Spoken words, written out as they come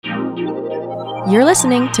You're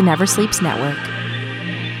listening to Never Sleeps Network.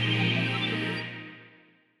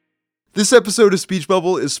 This episode of Speech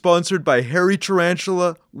Bubble is sponsored by Hairy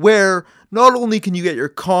Tarantula, where not only can you get your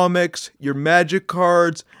comics, your magic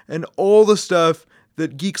cards, and all the stuff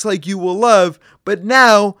that geeks like you will love, but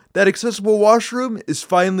now that accessible washroom is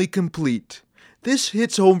finally complete. This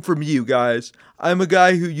hits home for me, you guys. I'm a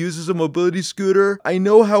guy who uses a mobility scooter. I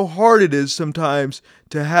know how hard it is sometimes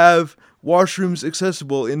to have washrooms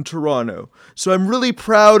accessible in Toronto. So I'm really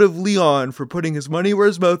proud of Leon for putting his money where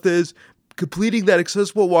his mouth is, completing that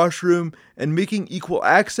accessible washroom, and making equal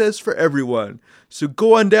access for everyone. So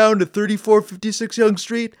go on down to 3456 Yonge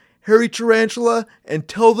Street, Hairy Tarantula, and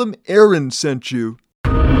tell them Aaron sent you.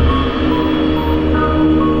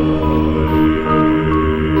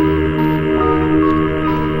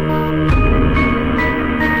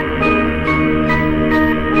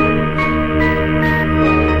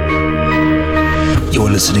 You're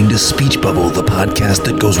listening to Speech Bubble, the podcast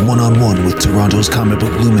that goes one-on-one with Toronto's comic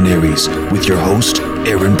book luminaries, with your host,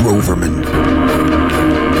 Aaron Broverman.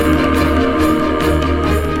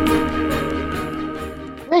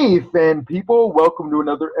 Hey, fan people, welcome to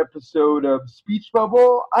another episode of Speech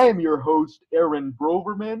Bubble. I am your host, Aaron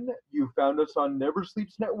Broverman. You found us on Never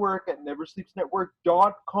Sleeps Network at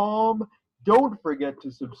neversleepsnetwork.com. Don't forget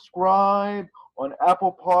to subscribe on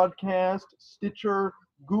Apple Podcast, Stitcher,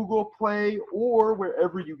 Google Play, or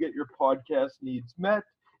wherever you get your podcast needs met.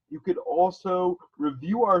 You could also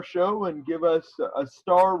review our show and give us a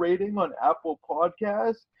star rating on Apple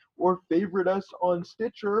Podcasts or favorite us on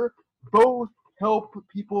Stitcher. Both help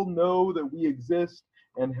people know that we exist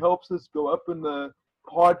and helps us go up in the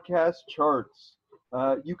podcast charts.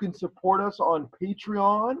 You can support us on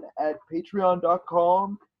Patreon at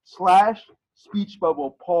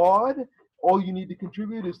patreon.com/speechbubblepod. All you need to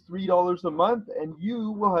contribute is $3 a month, and you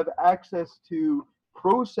will have access to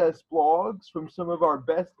process blogs from some of our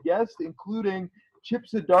best guests, including Chip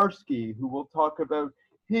Zdarsky, who will talk about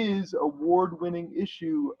his award-winning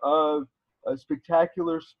issue of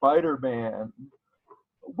Spectacular Spider-Man.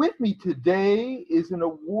 With me today is an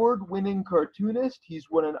award-winning cartoonist. He's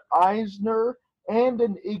won an Eisner and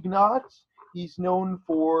an Ignatz. He's known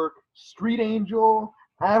for Street Angel,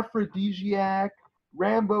 Aphrodisiac,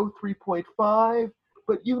 Rambo 3.5,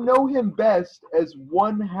 but you know him best as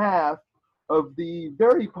one half of the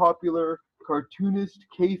very popular Cartoonist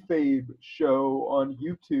Kayfabe show on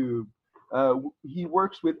YouTube. He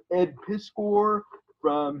works with Ed Piskor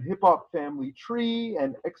from Hip Hop Family Tree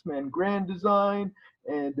and X-Men Grand Design,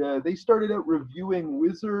 and they started out reviewing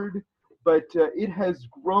Wizard, but it has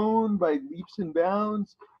grown by leaps and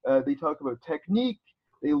bounds. They talk about technique.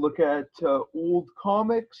 They look at old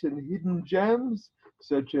comics and hidden gems,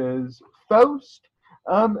 such as Faust.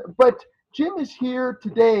 But Jim is here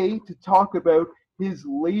today to talk about his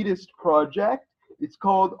latest project. It's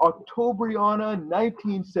called Octobriana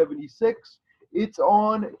 1976. It's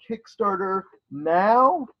on Kickstarter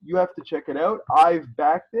now. You have to check it out. I've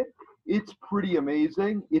backed it. It's pretty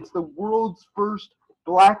amazing. It's the world's first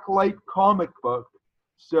blacklight comic book.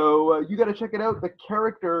 So you got to check it out. The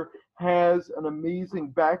character has an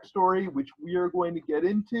amazing backstory, which we are going to get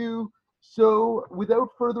into. So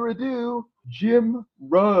without further ado, Jim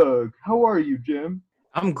Rugg. How are you, Jim?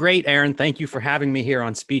 I'm great, Aaron. Thank you for having me here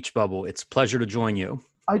on Speech Bubble. It's a pleasure to join you.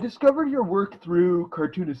 I discovered your work through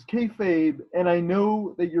Cartoonist Kayfabe, and I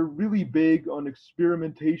know that you're really big on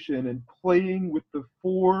experimentation and playing with the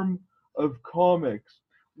form of comics.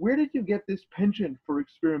 Where did you get this penchant for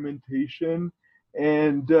experimentation,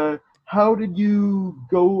 and how did you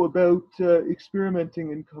go about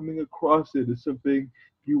experimenting and coming across it as something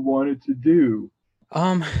you wanted to do?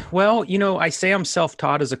 Well, I say I'm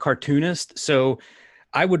self-taught as a cartoonist, so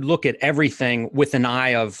I would look at everything with an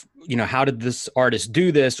eye of, how did this artist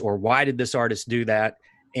do this, or why did this artist do that?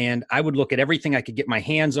 And I would look at everything I could get my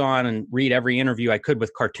hands on and read every interview I could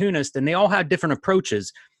with cartoonists, and they all had different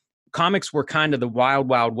approaches. Comics were kind of the wild,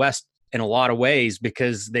 wild west in a lot of ways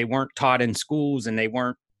because they weren't taught in schools and they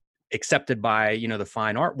weren't accepted by, the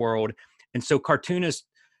fine art world. And so cartoonists,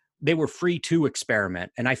 they were free to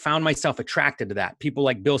experiment. And I found myself attracted to that. People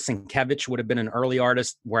like Bill Sienkiewicz would have been an early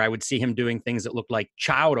artist where I would see him doing things that looked like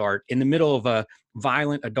child art in the middle of a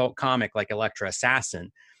violent adult comic like Elektra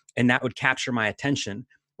Assassin. And that would capture my attention.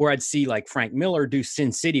 Or I'd see like Frank Miller do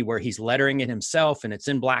Sin City where he's lettering it himself and it's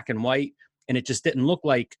in black and white. And it just didn't look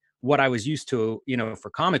like what I was used to,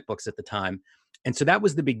 for comic books at the time. And so that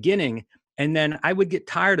was the beginning. And then I would get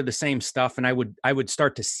tired of the same stuff and I would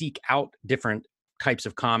start to seek out different types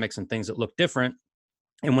of comics and things that look different.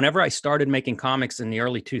 And whenever I started making comics in the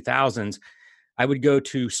early 2000s, I would go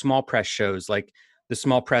to small press shows like the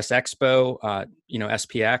Small Press Expo,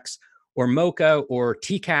 SPX, or Mocha or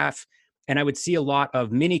TCAF. And I would see a lot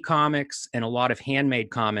of mini comics and a lot of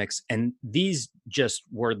handmade comics. And these just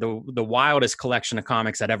were the wildest collection of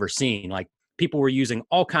comics I'd ever seen. Like, people were using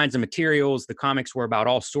all kinds of materials. The comics were about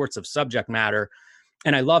all sorts of subject matter.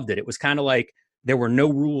 And I loved it. It was kind of like there were no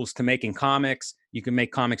rules to making comics. You could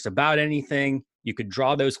make comics about anything. You could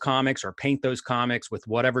draw those comics or paint those comics with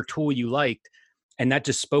whatever tool you liked. And that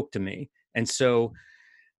just spoke to me. And so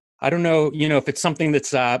I don't know, if it's something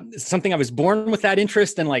that's something I was born with that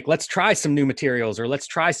interest in, like, let's try some new materials or let's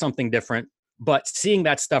try something different. But seeing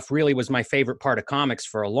that stuff really was my favorite part of comics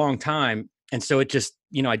for a long time. And so it just,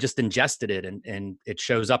 I just ingested it, and it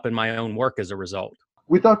shows up in my own work as a result.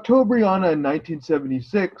 With Octobriana in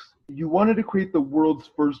 1976, you wanted to create the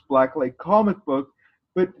world's first blacklight comic book,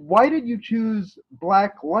 but why did you choose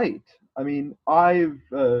blacklight? I mean, I've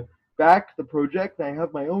backed the project, and I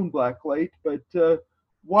have my own blacklight, but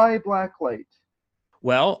why blacklight?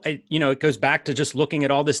 Well, it goes back to just looking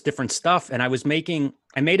at all this different stuff. And I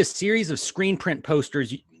made a series of screen print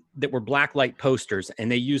posters that were blacklight posters,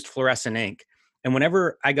 and they used fluorescent ink. And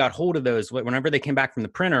whenever I got hold of those, whenever they came back from the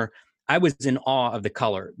printer, I was in awe of the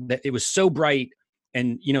color. That it was so bright,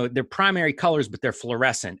 and they're primary colors, but they're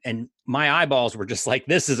fluorescent. And my eyeballs were just like,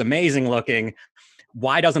 this is amazing looking.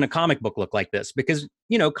 Why doesn't a comic book look like this? Because,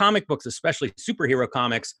 comic books, especially superhero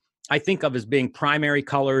comics, I think of as being primary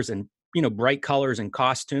colors and, bright colors and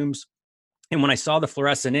costumes. And when I saw the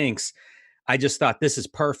fluorescent inks, I just thought, this is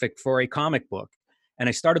perfect for a comic book. And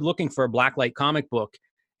I started looking for a blacklight comic book,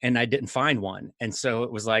 and I didn't find one. And so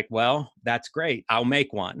it was like, well, that's great. I'll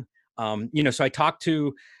make one. So I talked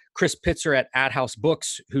to Chris Pitzer at House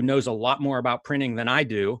Books, who knows a lot more about printing than I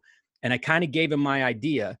do. And I kind of gave him my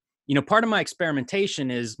idea. Part of my experimentation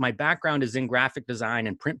is my background is in graphic design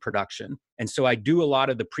and print production. And so I do a lot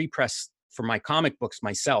of the pre-press for my comic books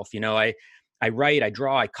myself. I write, I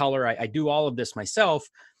draw, I color, I do all of this myself.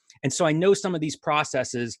 And so I know some of these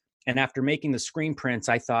processes. And after making the screen prints,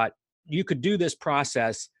 I thought you could do this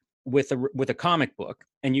process with a comic book,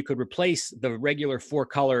 and you could replace the regular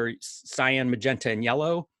 4-color cyan, magenta, and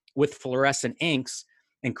yellow with fluorescent inks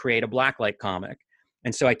and create a blacklight comic.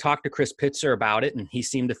 And so I talked to Chris Pitzer about it, and he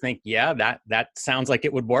seemed to think, yeah, that sounds like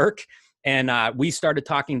it would work. And we started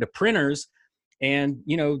talking to printers, and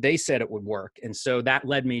they said it would work. And so that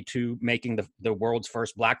led me to making the world's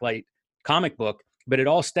first blacklight comic book. But it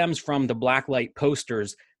all stems from the blacklight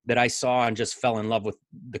posters that I saw and just fell in love with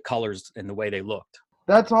the colors and the way they looked.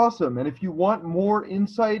 That's awesome. And if you want more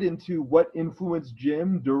insight into what influenced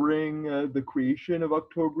Jim during the creation of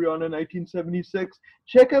Octobriana 1976,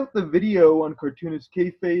 check out the video on Cartoonist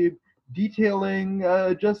Kayfabe detailing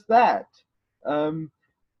just that.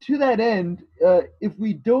 To that end, if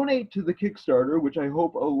we donate to the Kickstarter, which I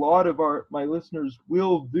hope a lot of my listeners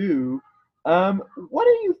will do, what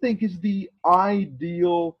do you think is the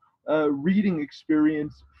ideal reading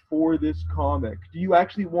experience for this comic? Do you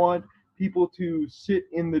actually want people to sit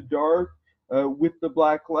in the dark with the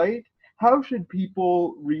black light? How should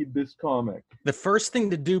people read this comic? The first thing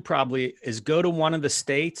to do probably is go to one of the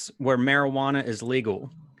states where marijuana is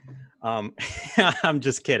legal. I'm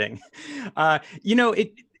just kidding.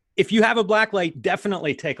 If you have a black light,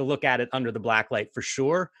 definitely take a look at it under the black light for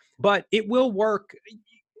sure. But it will work.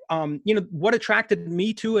 What attracted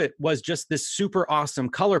me to it was just this super awesome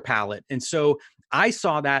color palette. And so I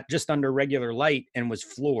saw that just under regular light and was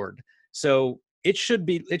floored. So it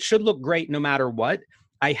should look great no matter what.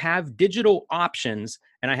 I have digital options,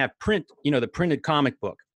 and I have print, the printed comic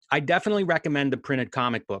book. I definitely recommend the printed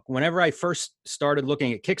comic book. Whenever I first started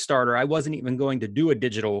looking at Kickstarter, I wasn't even going to do a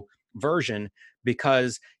digital version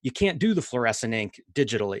because you can't do the fluorescent ink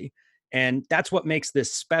digitally. And that's what makes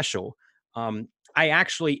this special. I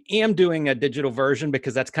actually am doing a digital version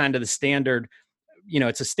because that's kind of the standard,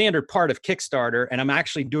 it's a standard part of Kickstarter. And I'm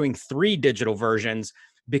actually doing 3 digital versions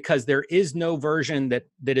because there is no version that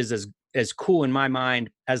is as cool in my mind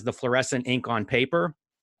as the fluorescent ink on paper.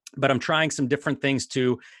 But I'm trying some different things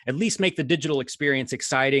to at least make the digital experience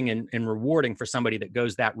exciting and rewarding for somebody that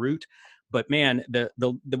goes that route. But man,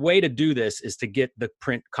 the way to do this is to get the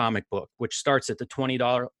print comic book, which starts at the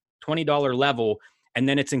 $20 level, and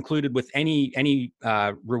then it's included with any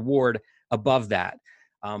reward above that,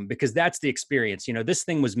 because that's the experience. This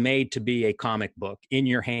thing was made to be a comic book in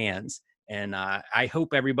your hands. And I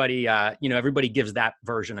hope everybody gives that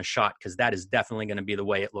version a shot, because that is definitely going to be the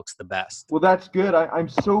way it looks the best. Well, that's good. I'm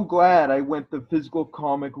so glad I went the physical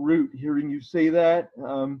comic route, hearing you say that.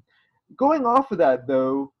 Going off of that,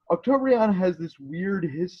 though, Octobriana has this weird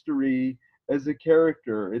history as a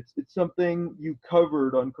character. It's something you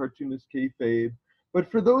covered on Cartoonist Kayfabe. But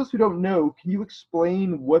for those who don't know, can you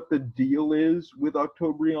explain what the deal is with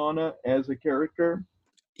Octobriana as a character?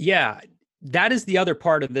 Yeah, that is the other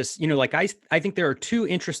part of this. Like I think there are two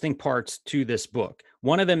interesting parts to this book.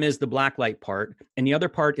 One of them is the blacklight part, and the other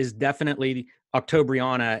part is definitely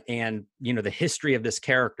Octobriana and, the history of this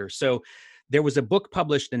character. So there was a book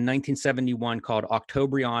published in 1971 called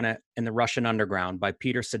Octobriana and the Russian Underground by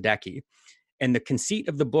Peter Sadecki. And the conceit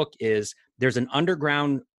of the book is there's an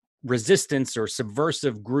underground resistance or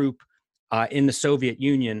subversive group in the Soviet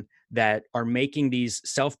Union that are making these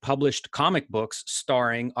self-published comic books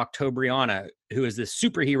starring Octobriana, who is this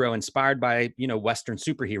superhero inspired by, Western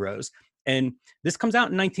superheroes. And this comes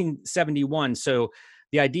out in 1971. So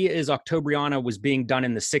the idea is Octobriana was being done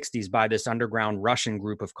in the 60s by this underground Russian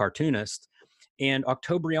group of cartoonists. And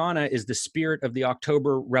Octobriana is the spirit of the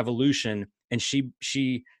October Revolution, and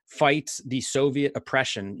she fights the Soviet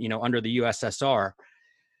oppression, under the USSR.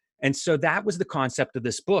 And so that was the concept of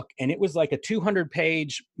this book. And it was like a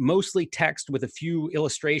 200-page, mostly text with a few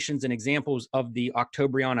illustrations and examples of the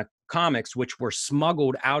Octobriana comics, which were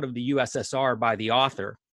smuggled out of the USSR by the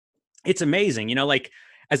author. It's amazing, like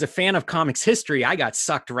as a fan of comics history, I got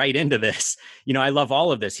sucked right into this. I love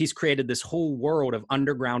all of this. He's created this whole world of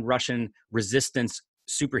underground Russian resistance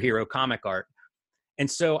superhero comic art. And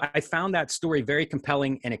so I found that story very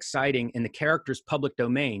compelling and exciting in the character's public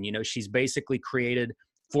domain. She's basically created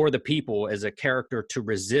for the people as a character to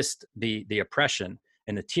resist the oppression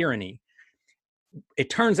and the tyranny. It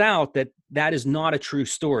turns out that that is not a true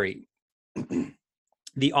story.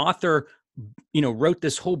 The author, wrote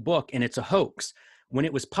this whole book and it's a hoax. When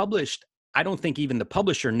it was published, I don't think even the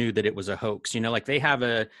publisher knew that it was a hoax. Like they have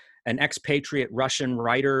an expatriate Russian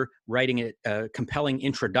writer writing a compelling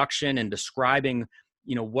introduction and describing,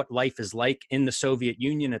 what life is like in the Soviet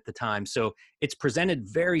Union at the time. So it's presented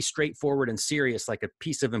very straightforward and serious, like a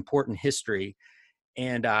piece of important history.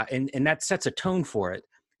 And that sets a tone for it.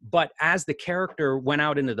 But as the character went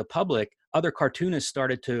out into the public, other cartoonists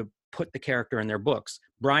started to put the character in their books.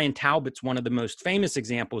 Brian Talbot's one of the most famous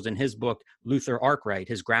examples in his book, Luther Arkwright,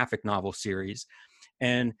 his graphic novel series.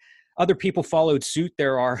 And other people followed suit.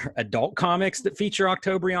 There are adult comics that feature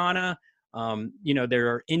Octobriana. There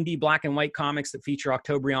are indie black and white comics that feature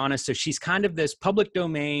Octobriana. So she's kind of this public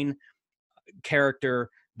domain character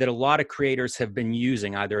that a lot of creators have been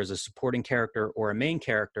using either as a supporting character or a main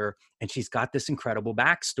character. And she's got this incredible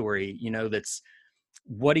backstory, that's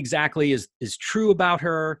what exactly is true about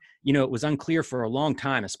her. It was unclear for a long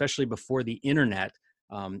time, especially before the internet,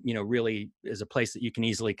 really is a place that you can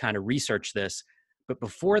easily kind of research this. But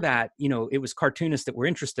before that, it was cartoonists that were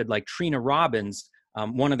interested, like Trina Robbins,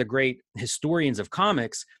 one of the great historians of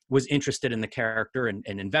comics, was interested in the character and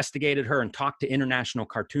investigated her and talked to international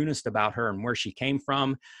cartoonists about her and where she came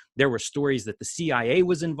from. There were stories that the CIA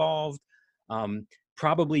was involved.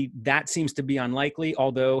 Probably that seems to be unlikely,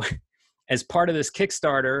 although as part of this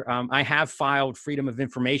Kickstarter, I have filed Freedom of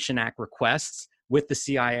Information Act requests with the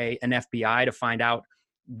CIA and FBI to find out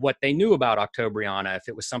what they knew about Octobriana, if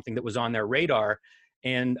it was something that was on their radar.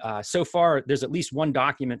 And so far, there's at least one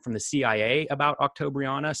document from the CIA about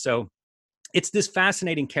Octobriana. So it's this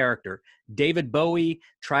fascinating character. David Bowie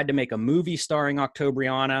tried to make a movie starring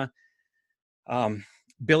Octobriana.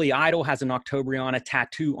 Billy Idol has an Octobriana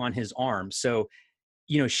tattoo on his arm. So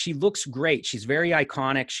she looks great. She's very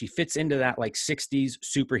iconic. She fits into that like 60s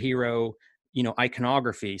superhero,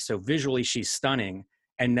 iconography. So visually she's stunning.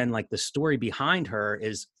 And then like the story behind her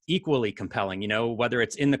is equally compelling, whether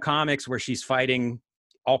it's in the comics where she's fighting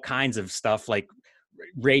all kinds of stuff like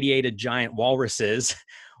radiated giant walruses,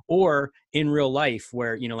 or in real life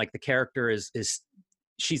where, like the character is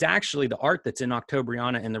she's actually, the art that's in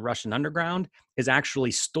Octobriana in the Russian Underground is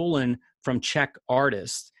actually stolen from Czech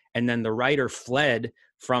artists. And then the writer fled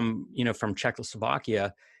from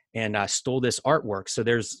Czechoslovakia and stole this artwork. So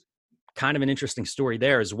there's kind of an interesting story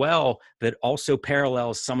there as well that also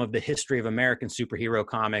parallels some of the history of American superhero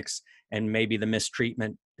comics and maybe the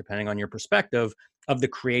mistreatment, depending on your perspective, of the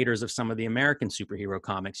creators of some of the American superhero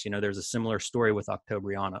comics. There's a similar story with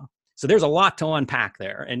Octobriana. So there's a lot to unpack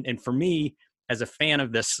there. And for me, as a fan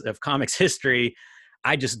of comics history,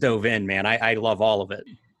 I just dove in, man. I love all of it.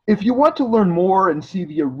 If you want to learn more and see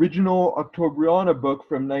the original Octobriana book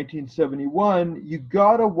from 1971, you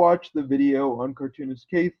gotta watch the video on Cartoonist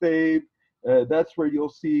Kayfabe. That's where you'll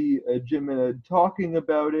see Jim and Ed talking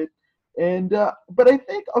about it. But I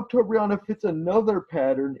think Octobriana fits another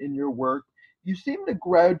pattern in your work. You seem to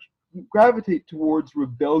gravitate towards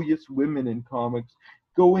rebellious women in comics,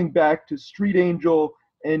 going back to Street Angel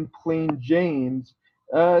and Plain Jane's.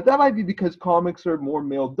 That might be because comics are more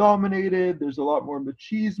male-dominated. There's a lot more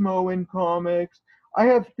machismo in comics. I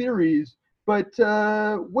have theories,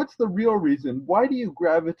 But what's the real reason? Why do you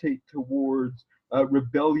gravitate towards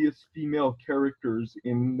rebellious female characters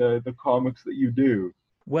in the comics that you do?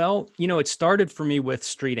 Well, it started for me with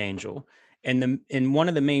Street Angel. And one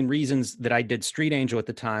of the main reasons that I did Street Angel at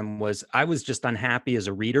the time was I was just unhappy as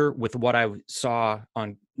a reader with what I saw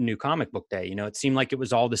on New Comic Book Day. It seemed like it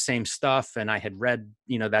was all the same stuff, and I had read,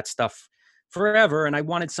 that stuff forever, and I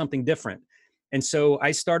wanted something different. And so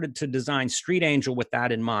I started to design Street Angel with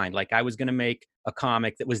that in mind. Like, I was going to make a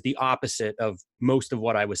comic that was the opposite of most of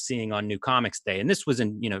what I was seeing on New Comics Day. And this was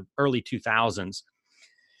in, early 2000s.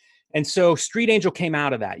 And so Street Angel came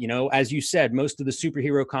out of that. As you said, most of the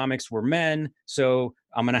superhero comics were men, so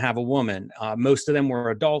I'm going to have a woman. Most of them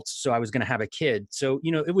were adults, so I was going to have a kid. So,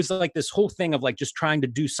 it was like this whole thing of like just trying to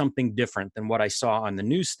do something different than what I saw on the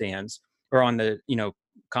newsstands or on the,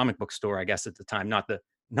 comic book store, I guess at the time, not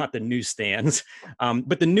the newsstands,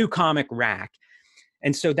 but the new comic rack.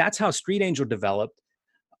 And so that's how Street Angel developed.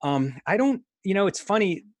 It's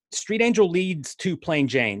funny. Street Angel leads to Plain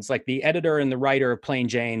Jane's. Like, the editor and the writer of Plain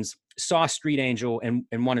Jane's saw Street Angel and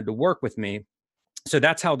wanted to work with me. So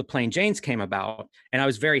that's how the Plain Jane's came about. And I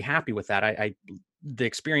was very happy with that. The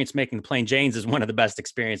experience making the Plain Jane's is one of the best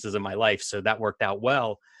experiences of my life. So that worked out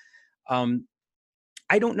well.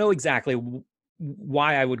 I don't know exactly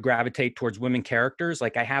why I would gravitate towards women characters.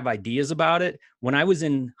 Like, I have ideas about it. When I was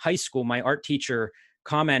in high school, my art teacher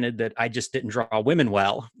commented that I just didn't draw women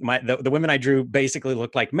well. The women I drew basically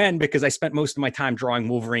looked like men because I spent most of my time drawing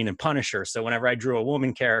Wolverine and Punisher. So whenever I drew a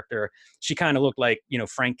woman character, she kind of looked like,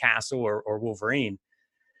 Frank Castle or Wolverine.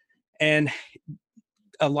 And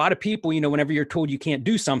a lot of people, whenever you're told you can't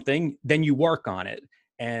do something, then you work on it.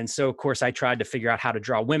 And so, of course, I tried to figure out how to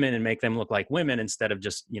draw women and make them look like women instead of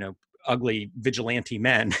just, ugly vigilante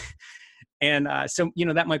men. And so,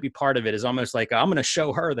 that might be part of it, is almost like, I'm going to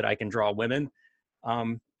show her that I can draw women.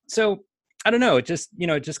 So I don't know. It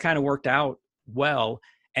just kind of worked out well.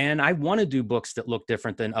 And I want to do books that look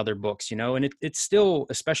different than other books, and it's still,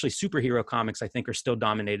 especially superhero comics, I think are still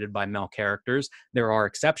dominated by male characters. There are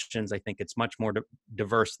exceptions. I think it's much more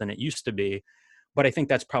diverse than it used to be. But I think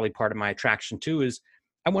that's probably part of my attraction too, is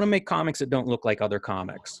I want to make comics that don't look like other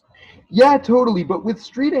comics. Yeah, totally. But with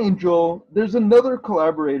Street Angel, there's another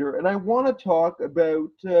collaborator, and I want to talk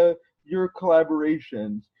about your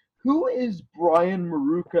collaborations. Who is Brian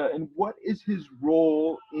Maruca, and what is his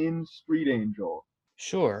role in Street Angel?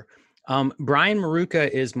 Sure. Brian Maruca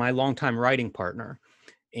is my longtime writing partner,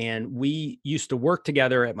 and we used to work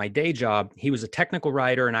together at my day job. He was a technical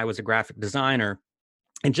writer, and I was a graphic designer.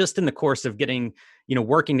 And just in the course of getting,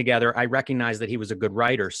 working together, I recognized that he was a good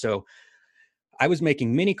writer. So I was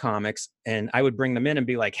making mini comics, and I would bring them in and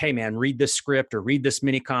be like, hey man, read this script or read this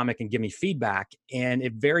mini comic and give me feedback. And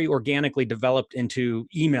it very organically developed into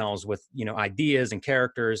emails with, ideas and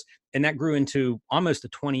characters. And that grew into almost a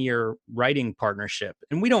 20-year writing partnership.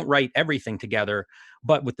 And we don't write everything together,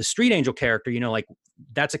 but with the Street Angel character, like,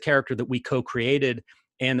 that's a character that we co-created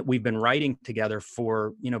and that we've been writing together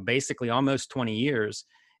for, basically almost 20 years.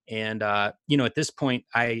 And, at this point,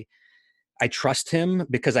 I trust him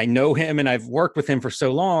because I know him and I've worked with him for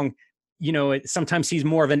so long. Sometimes he's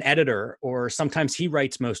more of an editor, or sometimes he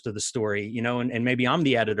writes most of the story, and maybe I'm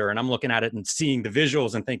the editor and I'm looking at it and seeing the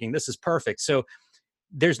visuals and thinking this is perfect. So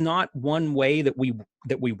there's not one way that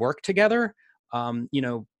we work together.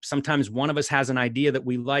 Sometimes one of us has an idea that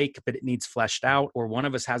we like, but it needs fleshed out, or one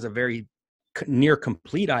of us has a very near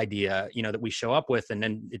complete idea, that we show up with, and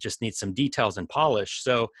then it just needs some details and polish.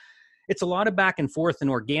 So it's a lot of back and forth and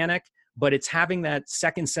organic, but it's having that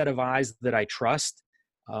second set of eyes that I trust,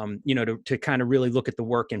 to kind of really look at the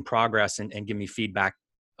work in progress and give me feedback.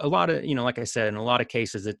 A lot of, like I said, in a lot of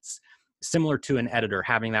cases, it's similar to an editor.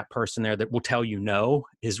 Having that person there that will tell you no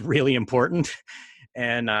is really important.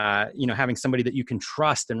 And, having somebody that you can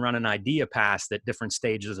trust and run an idea past at different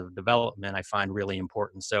stages of development, I find really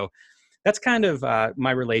important. So that's kind of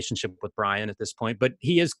my relationship with Brian at this point. But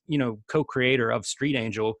he is, co-creator of Street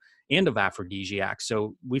Angel and of Aphrodisiac.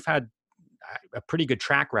 So we've had a pretty good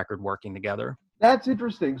track record working together. That's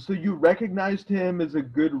interesting. So you recognized him as a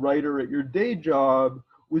good writer at your day job.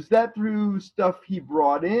 Was that through stuff he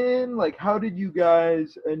brought in? Like, how did you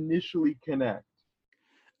guys initially connect?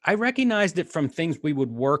 I recognized it from things we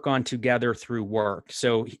would work on together through work.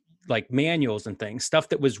 So like manuals and things, stuff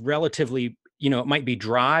that was relatively, it might be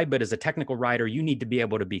dry, but as a technical writer, you need to be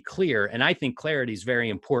able to be clear. And I think clarity is very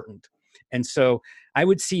important. And so I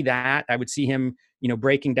would see that. I would see him,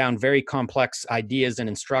 breaking down very complex ideas and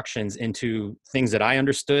instructions into things that I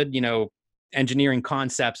understood, engineering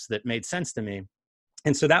concepts that made sense to me.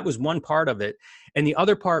 And so that was one part of it. And the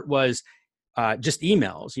other part was just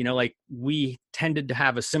emails. Like we tended to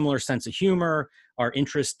have a similar sense of humor. Our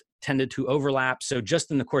interest tended to overlap. So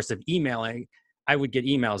just in the course of emailing, I would get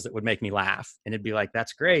emails that would make me laugh, and it'd be like,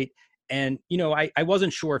 that's great. And, I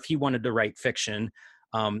wasn't sure if he wanted to write fiction.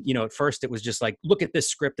 At first it was just like, look at this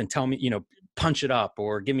script and tell me, punch it up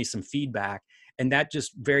or give me some feedback. And that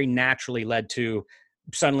just very naturally led to,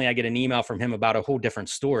 suddenly I get an email from him about a whole different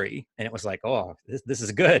story. And it was like, oh, this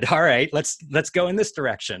is good. All right, let's go in this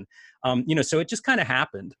direction. So it just kind of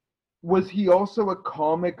happened. Was he also a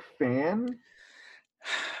comic fan?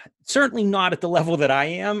 Certainly not at the level that I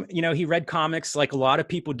am. He read comics like a lot of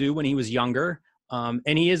people do when he was younger.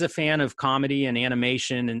 And he is a fan of comedy and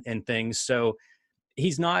animation and things. So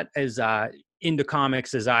he's not as into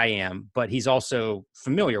comics as I am, but he's also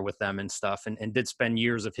familiar with them and stuff, and did spend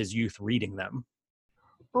years of his youth reading them.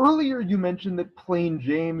 Earlier, you mentioned that Plain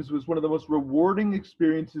James was one of the most rewarding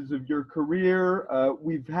experiences of your career.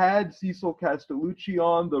 We've had Cecil Castellucci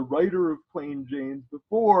on, the writer of Plain James,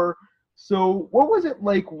 before. So what was it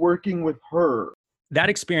like working with her? That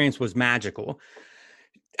experience was magical.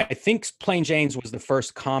 I think Plain James was the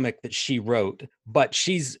first comic that she wrote, but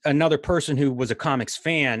she's another person who was a comics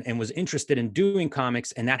fan and was interested in doing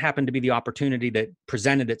comics, and that happened to be the opportunity that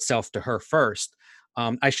presented itself to her first.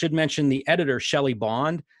 I should mention the editor, Shelley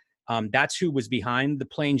Bond. That's who was behind the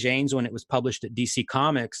Plain Janes when it was published at DC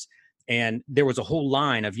Comics. And there was a whole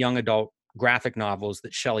line of young adult graphic novels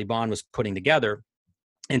that Shelley Bond was putting together.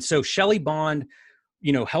 And so Shelley Bond,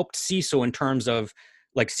 helped Cecil in terms of,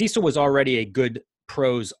 like, Cecil was already a good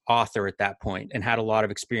prose author at that point and had a lot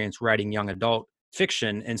of experience writing young adult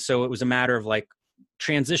fiction. And so it was a matter of like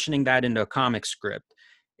transitioning that into a comic script.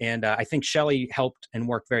 And I think Shelley helped and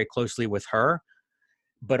worked very closely with her.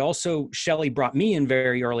 But also Shelley brought me in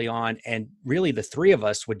very early on, and really the three of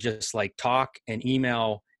us would just like talk and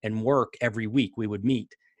email and work every week. We would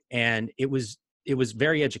meet, and it was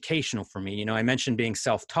very educational for me. I mentioned being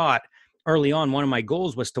self-taught early on. One of my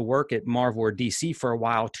goals was to work at Marvel or DC for a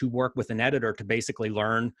while, to work with an editor to basically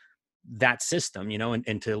learn that system,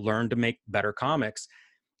 and to learn to make better comics.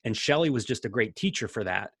 And Shelley was just a great teacher for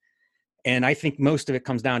that. And I think most of it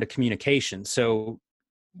comes down to communication. So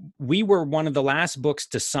we were one of the last books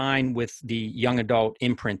to sign with the young adult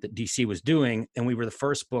imprint that DC was doing. And we were the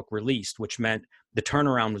first book released, which meant the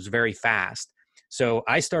turnaround was very fast. So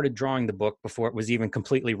I started drawing the book before it was even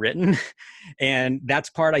completely written. And that's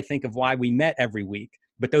part, I think, of why we met every week.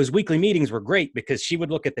 But those weekly meetings were great because she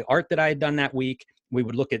would look at the art that I had done that week. We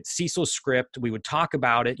would look at Cecil's script. We would talk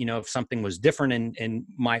about it. If something was different in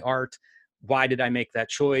my art, why did I make that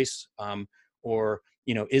choice? Or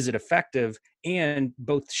is it effective? And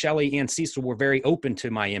both Shelley and Cecil were very open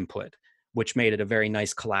to my input, which made it a very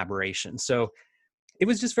nice collaboration. So it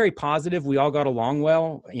was just very positive. We all got along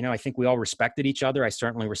well. I think we all respected each other. I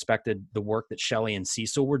certainly respected the work that Shelley and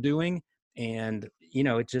Cecil were doing. And,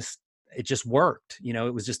 it just worked.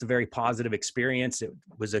 It was just a very positive experience. It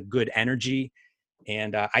was a good energy.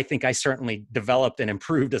 And I think I certainly developed and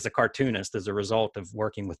improved as a cartoonist as a result of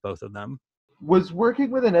working with both of them. Was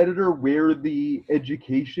working with an editor where the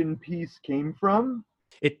education piece came from?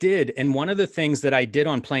 It did. And one of the things that I did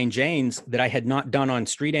on Plain Janes that I had not done on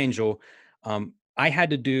Street Angel, I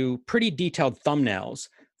had to do pretty detailed thumbnails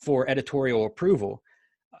for editorial approval.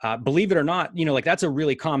 Believe it or not, that's a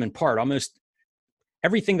really common part. Almost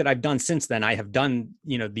everything that I've done since then, I have done,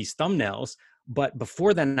 these thumbnails. But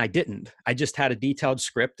before then, I didn't. I just had a detailed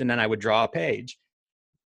script, and then I would draw a page.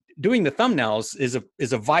 Doing the thumbnails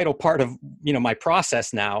is a vital part of my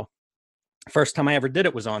process now. First time I ever did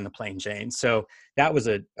it was on the Plain Jane. So that was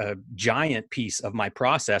a giant piece of my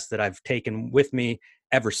process that I've taken with me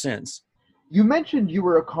ever since. You mentioned you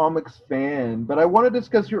were a comics fan, but I want to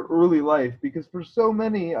discuss your early life because for so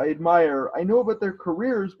many I admire, I know about their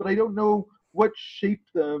careers, but I don't know what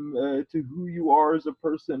shaped them to who you are as a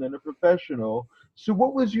person and a professional. So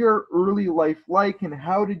what was your early life like, and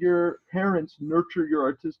how did your parents nurture your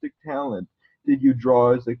artistic talent? Did you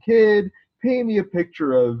draw as a kid? Paint me a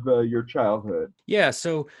picture of your childhood. Yeah,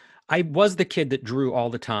 so I was the kid that drew all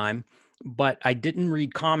the time, but I didn't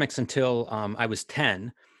read comics until I was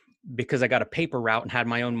 10, because I got a paper route and had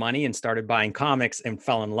my own money and started buying comics and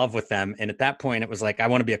fell in love with them. And at that point, it was like, I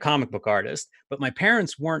want to be a comic book artist. But my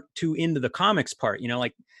parents weren't too into the comics part.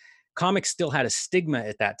 Like comics still had a stigma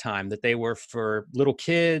at that time that they were for little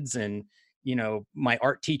kids. And, my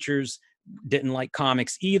art teachers didn't like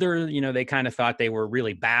comics either. They kind of thought they were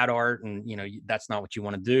really bad art, and, that's not what you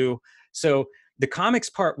want to do. So the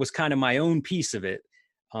comics part was kind of my own piece of it.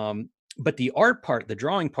 But the art part, the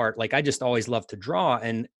drawing part, like I just always loved to draw.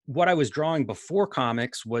 And what I was drawing before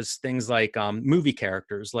comics was things like movie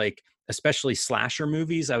characters, like especially slasher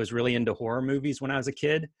movies. I was really into horror movies when I was a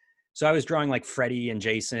kid. So I was drawing like Freddy and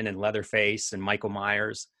Jason and Leatherface and Michael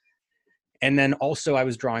Myers. And then also I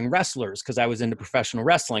was drawing wrestlers because I was into professional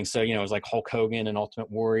wrestling. So, it was like Hulk Hogan and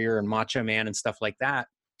Ultimate Warrior and Macho Man and stuff like that.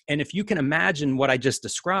 And if you can imagine what I just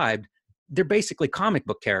described, they're basically comic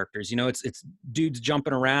book characters. It's dudes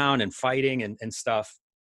jumping around and fighting and stuff.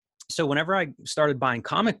 So whenever I started buying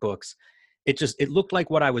comic books, it looked like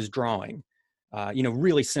what I was drawing,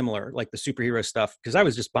 really similar, like the superhero stuff. Cause I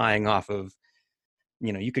was just buying off of,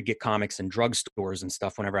 you could get comics in drugstores and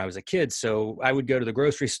stuff whenever I was a kid. So I would go to the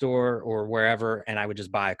grocery store or wherever, and I would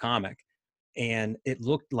just buy a comic. And it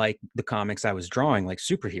looked like the comics I was drawing, like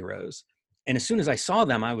superheroes. And as soon as I saw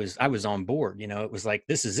them, I was on board. It was like,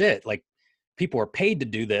 this is it. Like, people are paid to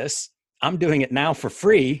do this. I'm doing it now for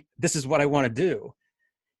free. This is what I want to do.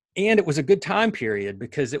 And it was a good time period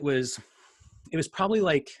because it was probably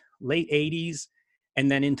like late 80s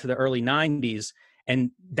and then into the early 90s.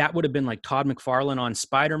 And that would have been like Todd McFarlane on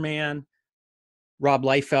Spider-Man, Rob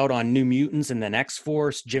Liefeld on New Mutants and then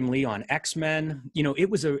X-Force, Jim Lee on X-Men.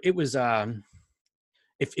 If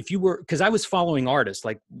you were, because I was following artists,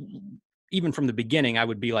 like even from the beginning, I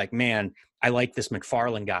would be like, man, I like this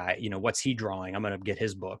McFarlane guy. What's he drawing? I'm going to get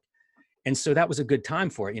his book. And so that was a good time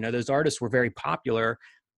for it. Those artists were very popular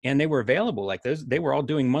and they were available. Like they were all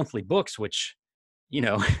doing monthly books, which,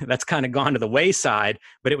 that's kind of gone to the wayside,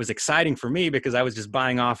 but it was exciting for me because I was just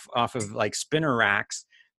buying off of like spinner racks.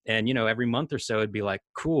 And, every month or so it'd be like,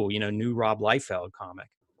 cool, new Rob Liefeld comic.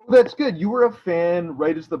 Well, that's good. You were a fan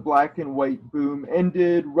right as the black and white boom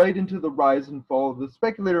ended, right into the rise and fall of the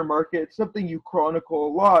speculator market, something you chronicle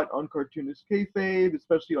a lot on Cartoonist Kayfabe,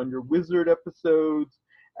 especially on your Wizard episodes.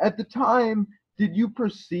 At the time, did you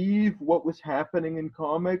perceive what was happening in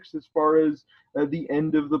comics as far as the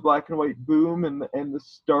end of the black and white boom and the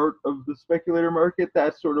start of the speculator market,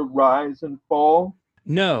 that sort of rise and fall?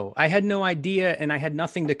 No, I had no idea and I had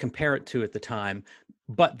nothing to compare it to at the time.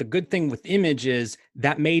 But the good thing with Image is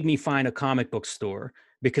that made me find a comic book store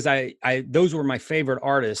because I those were my favorite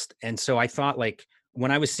artists. And so I thought, like,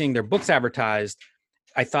 when I was seeing their books advertised,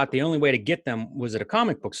 I thought the only way to get them was at a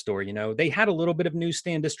comic book store. They had a little bit of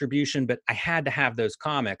newsstand distribution, but I had to have those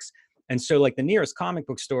comics. And so like the nearest comic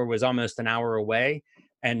book store was almost an hour away.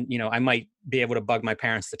 And, I might be able to bug my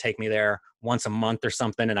parents to take me there once a month or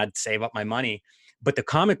something, and I'd save up my money. But the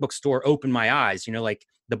comic book store opened my eyes, like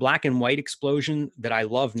the black and white explosion that I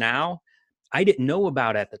love now, I didn't know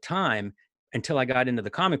about at the time until I got into the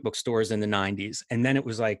comic book stores in the 90s. And then it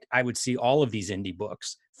was like, I would see all of these indie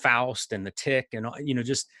books, Faust and The Tick and,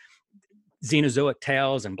 just Xenozoic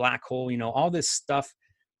Tales and Black Hole, all this stuff.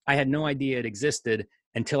 I had no idea it existed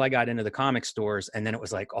until I got into the comic stores. And then it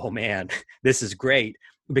was like, oh man, this is great,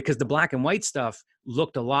 because the black and white stuff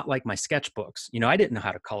looked a lot like my sketchbooks. I didn't know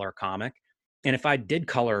how to color a comic. And if I did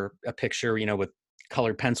color a picture, with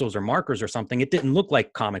colored pencils or markers or something, it didn't look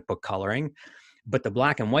like comic book coloring, but the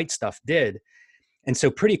black and white stuff did. And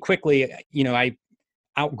so pretty quickly, I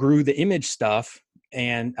outgrew the Image stuff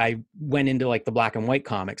and I went into like the black and white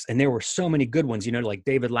comics. And there were so many good ones, like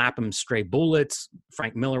David Lapham's Stray Bullets.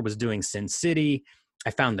 Frank Miller was doing Sin City.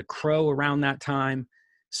 I found The Crow around that time.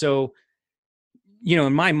 So,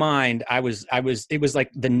 in my mind, it was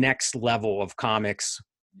like the next level of comics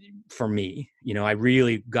for me. I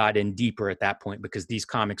really got in deeper at that point because these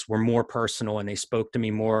comics were more personal and they spoke to me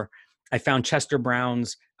more. I found Chester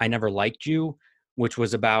Brown's I Never Liked You, which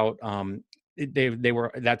was about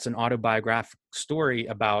that's an autobiographic story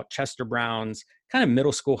about Chester Brown's kind of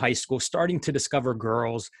middle school, high school, starting to discover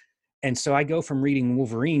girls. And so I go from reading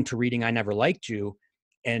Wolverine to reading I Never Liked You,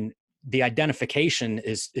 and the identification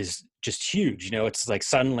is just huge. It's like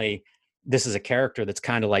suddenly this is a character that's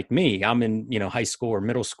kind of like me. I'm in, high school or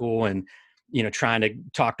middle school and, trying to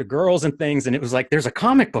talk to girls and things. And it was like, there's a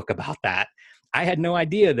comic book about that. I had no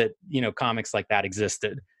idea that, comics like that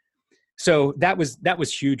existed. So that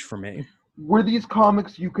was huge for me. Were these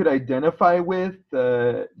comics you could identify with?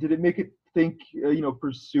 Did it make it think,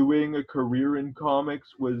 pursuing a career in comics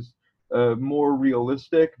was more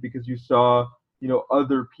realistic because you saw,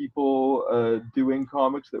 other people doing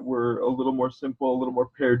comics that were a little more simple, a little more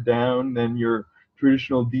pared down than your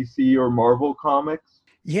traditional DC or Marvel comics?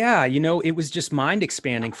 Yeah, it was just mind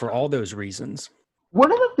expanding for all those reasons.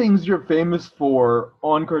 One of the things you're famous for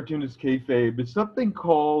on Cartoonist Kayfabe is something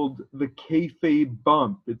called the Kayfabe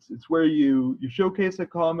Bump. It's where you showcase a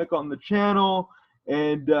comic on the channel,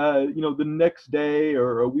 and the next day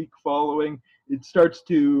or a week following, it starts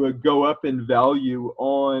to go up in value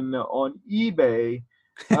on eBay.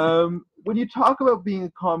 When you talk about being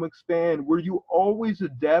a comics fan, were you always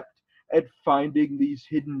adept at finding these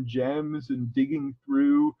hidden gems and digging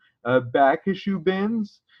through back issue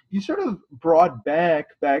bins? You sort of brought back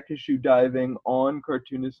issue diving on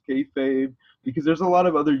Cartoonist Kayfabe because there's a lot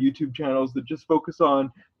of other YouTube channels that just focus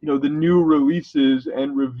on, the new releases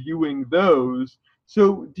and reviewing those.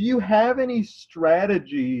 So, do you have any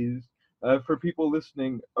strategies for people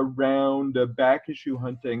listening around back issue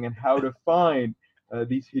hunting and how to find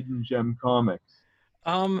these hidden gem comics?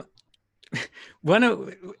 Um,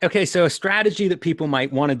 okay, so a strategy that people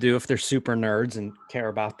might want to do if they're super nerds and care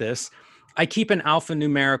about this, I keep an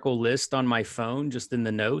alphanumerical list on my phone, just in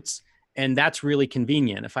the notes, and that's really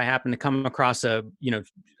convenient. If I happen to come across a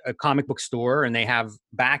comic book store and they have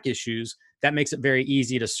back issues, that makes it very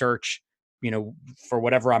easy to search, for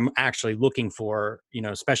whatever I'm actually looking for,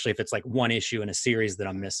 especially if it's like one issue in a series that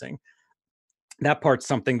I'm missing. That part's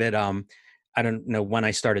something that I don't know when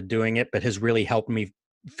I started doing it, but has really helped me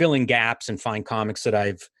fill in gaps and find comics that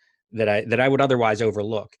I would otherwise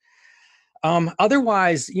overlook.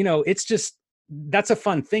 Otherwise, it's just, that's a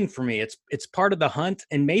fun thing for me. It's part of the hunt,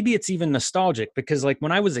 and maybe it's even nostalgic because, like,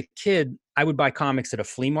 when I was a kid, I would buy comics at a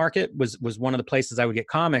flea market. Was one of the places I would get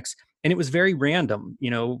comics, and it was very random.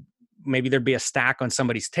 Maybe there'd be a stack on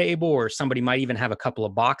somebody's table, or somebody might even have a couple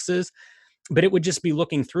of boxes, but it would just be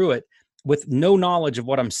looking through it with no knowledge of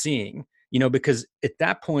what I'm seeing, because at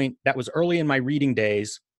that point, that was early in my reading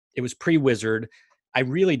days. It was pre-Wizard. I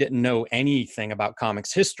really didn't know anything about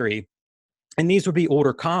comics history. And these would be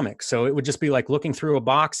older comics. So it would just be like looking through a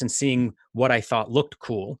box and seeing what I thought looked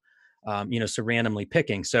cool, so randomly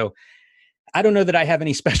picking. So I don't know that I have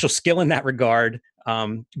any special skill in that regard,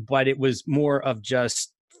 but it was more of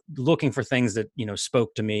just looking for things that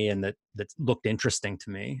spoke to me and that looked interesting to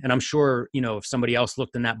me. And I'm sure if somebody else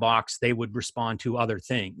looked in that box, they would respond to other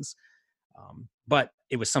things. But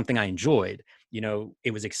it was something I enjoyed.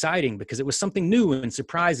 It was exciting because it was something new and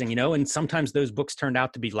surprising. And sometimes those books turned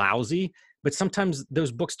out to be lousy, but sometimes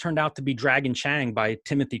those books turned out to be Dragon Chang by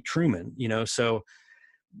Timothy Truman. So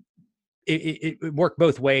it worked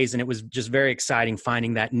both ways, and it was just very exciting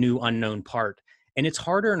finding that new unknown part. And it's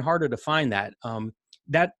harder and harder to find that.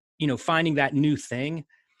 Finding that new thing.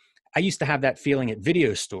 I used to have that feeling at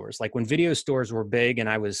video stores. Like when video stores were big and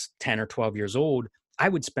I was 10 or 12 years old, I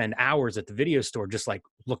would spend hours at the video store just like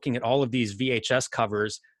looking at all of these VHS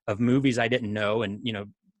covers of movies I didn't know. And,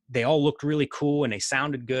 they all looked really cool and they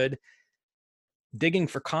sounded good. Digging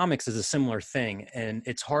for comics is a similar thing. And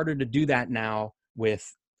it's harder to do that now with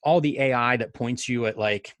all the AI that points you at,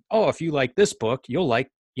 like, oh, if you like this book, you'll like,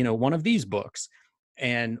 one of these books,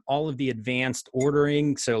 and all of the advanced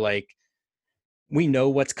ordering. So like, we know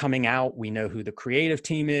what's coming out. We know who the creative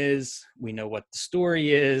team is. We know what the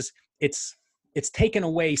story is. It's taken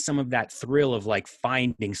away some of that thrill of like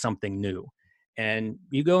finding something new. And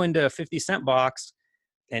you go into a 50-cent box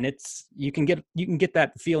and you can get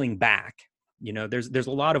that feeling back. There's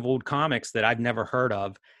a lot of old comics that I've never heard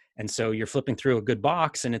of. And so you're flipping through a good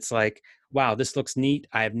box and it's like, wow, this looks neat.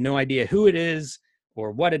 I have no idea who it is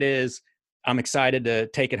or what it is. I'm excited to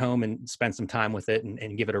take it home and spend some time with it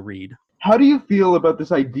and give it a read. How do you feel about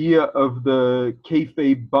this idea of the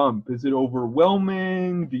kayfabe bump? Is it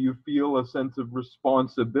overwhelming? Do you feel a sense of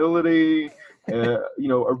responsibility,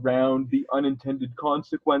 around the unintended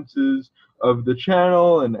consequences of the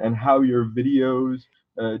channel and how your videos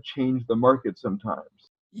change the market sometimes?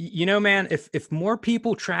 Man, if more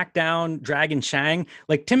people track down Dragon Chang,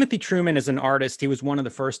 like Timothy Truman is an artist. He was one of the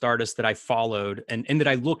first artists that I followed and that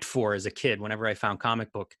I looked for as a kid. Whenever I found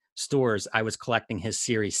comic book stores, I was collecting his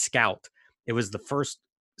series Scout. It was the first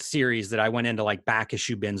series that I went into like back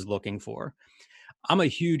issue bins looking for. I'm a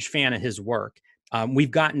huge fan of his work.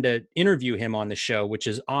 We've gotten to interview him on the show, which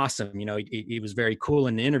is awesome. He was very cool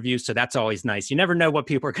in the interview. So that's always nice. You never know what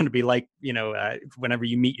people are going to be like, whenever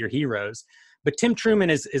you meet your heroes. But Tim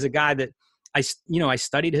Truman is a guy that I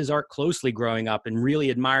studied his art closely growing up and really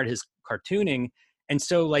admired his cartooning. And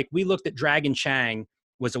so like we looked at Dragon Chang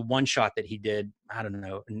was a one shot that he did, I don't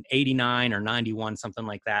know, in 89 or 91, something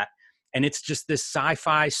like that. And it's just this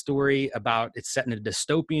sci-fi story it's set in a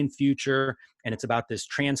dystopian future. And it's about this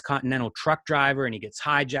transcontinental truck driver and he gets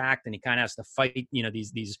hijacked and he kind of has to fight,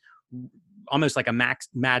 these almost like a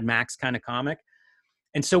Mad Max kind of comic.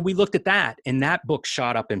 And so we looked at that and that book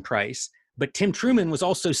shot up in price. But Tim Truman was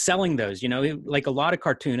also selling those, like a lot of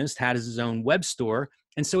cartoonists had his own web store.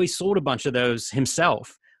 And so he sold a bunch of those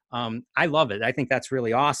himself. I love it. I think that's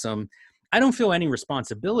really awesome. I don't feel any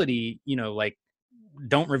responsibility, like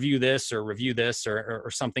don't review this or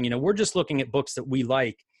something. We're just looking at books that we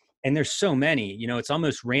like. And there's so many, it's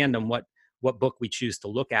almost random what book we choose to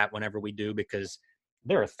look at whenever we do, because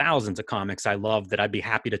there are thousands of comics I love that I'd be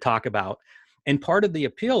happy to talk about. And part of the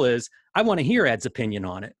appeal is I want to hear Ed's opinion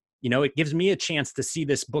on it. It gives me a chance to see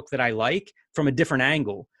this book that I like from a different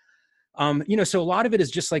angle. So a lot of it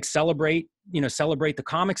is just like celebrate the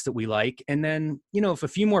comics that we like. And then, if a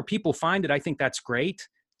few more people find it, I think that's great.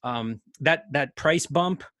 That price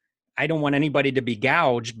bump, I don't want anybody to be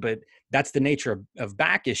gouged, but that's the nature of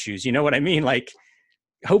back issues. You know what I mean? Like,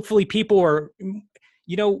 hopefully people are,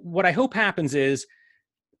 what I hope happens is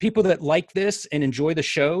people that like this and enjoy the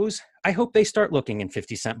shows, I hope they start looking in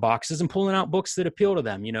 50-cent boxes and pulling out books that appeal to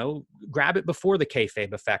them, grab it before the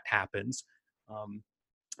kayfabe effect happens.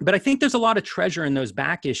 But I think there's a lot of treasure in those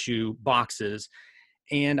back issue boxes.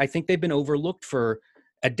 And I think they've been overlooked for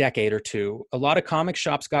a decade or two. A lot of comic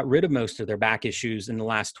shops got rid of most of their back issues in the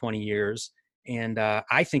last 20 years. And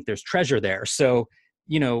I think there's treasure there. So,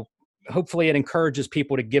 hopefully it encourages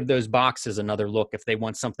people to give those boxes another look if they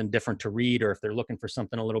want something different to read, or if they're looking for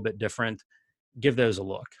something a little bit different, give those a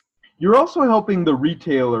look. You're also helping the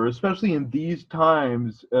retailer, especially in these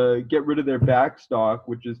times, get rid of their back stock,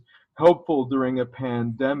 which is helpful during a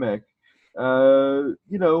pandemic. But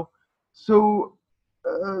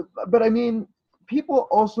I mean, people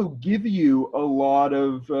also give you a lot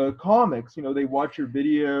of comics. They watch your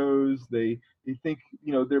videos, they think,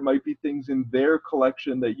 there might be things in their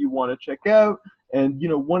collection that you want to check out. And,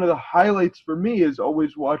 one of the highlights for me is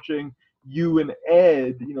always watching you and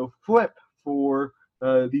Ed, flip for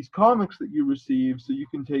these comics that you receive so you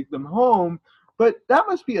can take them home. But that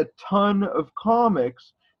must be a ton of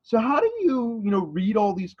comics. So how do you, read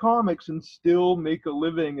all these comics and still make a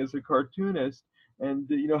living as a cartoonist and,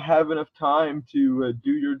 have enough time to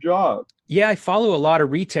do your job? Yeah, I follow a lot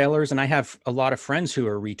of retailers, and I have a lot of friends who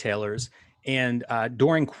are retailers. And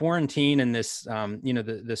during quarantine and this,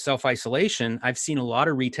 the self-isolation, I've seen a lot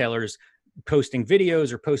of retailers posting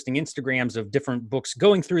videos or posting Instagrams of different books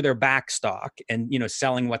going through their back stock and,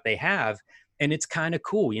 selling what they have. And it's kind of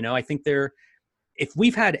cool. I think if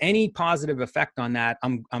we've had any positive effect on that,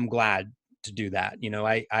 I'm glad to do that.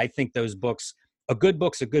 I think those books, a good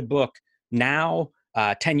book's a good book now,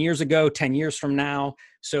 10 years ago, 10 years from now.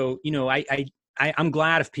 So, I'm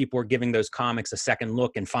glad if people are giving those comics a second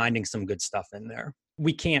look and finding some good stuff in there.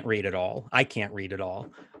 We can't read it all. I can't read it all.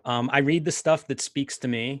 I read the stuff that speaks to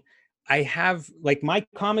me. I have, my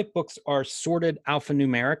comic books are sorted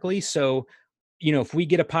alphanumerically. So, if we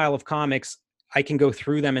get a pile of comics, I can go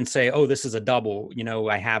through them and say, oh, this is a double.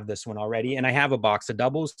 I have this one already. And I have a box of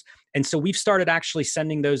doubles. And so we've started actually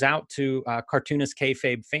sending those out to cartoonist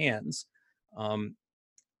kayfabe fans.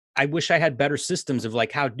 I wish I had better systems of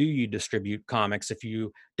how do you distribute comics if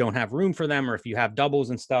you don't have room for them or if you have doubles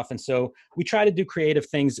and stuff. And so we try to do creative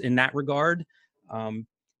things in that regard. And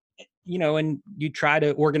you try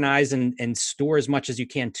to organize and store as much as you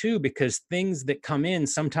can too, because things that come in,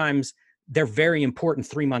 sometimes they're very important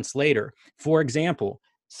 3 months later. For example,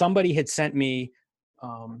 somebody had sent me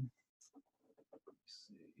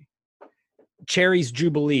Cherry's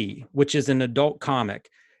Jubilee, which is an adult comic.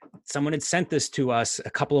 Someone had sent this to us a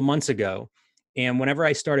couple of months ago. And whenever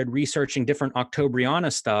I started researching different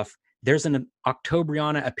Octobriana stuff, there's an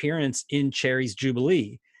Octobriana appearance in Cherry's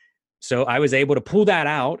Jubilee. So I was able to pull that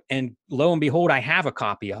out, and lo and behold, I have a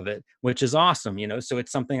copy of it, which is awesome. So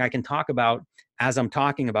it's something I can talk about as I'm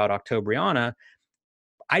talking about Octobriana.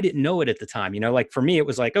 I didn't know it at the time, for me, it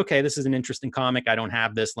was okay, this is an interesting comic. I don't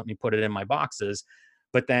have this. Let me put it in my boxes.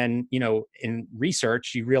 But then, in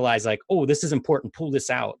research, you realize oh, this is important, pull this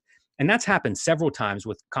out. And that's happened several times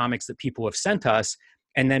with comics that people have sent us.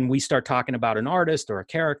 And then we start talking about an artist or a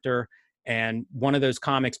character, and one of those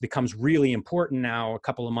comics becomes really important now a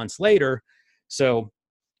couple of months later. So,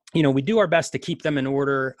 we do our best to keep them in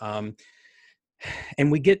order.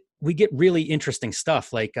 And we get really interesting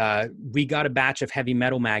stuff. We got a batch of heavy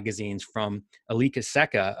metal magazines from Alika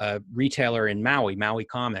Seka, a retailer in Maui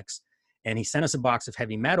Comics. And he sent us a box of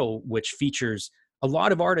heavy metal, which features a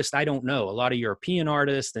lot of artists I don't know, a lot of European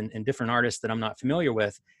artists and different artists that I'm not familiar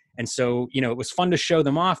with. And so, it was fun to show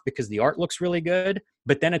them off because the art looks really good.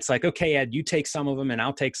 But then it's okay, Ed, you take some of them and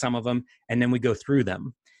I'll take some of them. And then we go through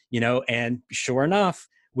them, and sure enough,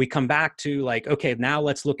 we come back to okay, now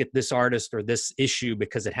let's look at this artist or this issue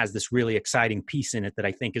because it has this really exciting piece in it that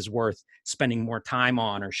I think is worth spending more time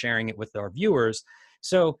on or sharing it with our viewers.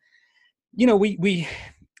 So, we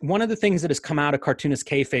one of the things that has come out of Cartoonist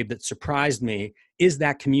Kayfabe that surprised me is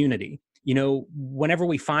that community. Whenever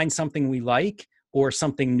we find something we like or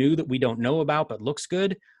something new that we don't know about but looks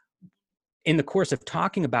good, in the course of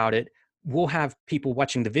talking about it, we'll have people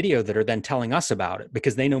watching the video that are then telling us about it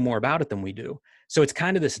because they know more about it than we do. So it's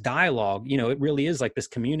kind of this dialogue, it really is like this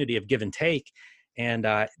community of give and take. And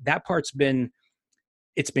that part's been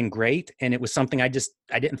it's been great. And it was something I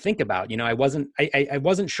didn't think about. I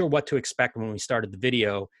wasn't sure what to expect when we started the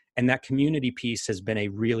video. And that community piece has been a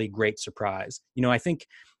really great surprise. I think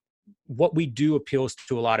what we do appeals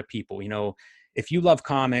to a lot of people. If you love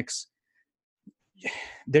comics,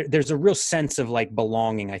 there's a real sense of like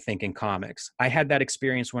belonging, I think, in comics. I had that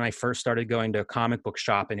experience when I first started going to a comic book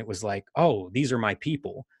shop, and it was like, oh, these are my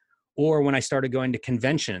people. Or when I started going to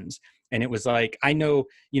conventions, and it was like, I know,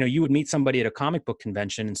 you would meet somebody at a comic book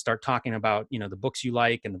convention and start talking about, the books you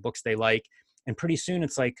like and the books they like. And pretty soon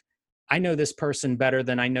it's like, I know this person better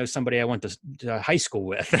than I know somebody I went to high school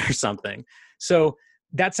with or something. So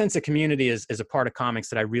that sense of community is a part of comics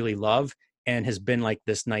that I really love, and has been like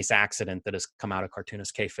this nice accident that has come out of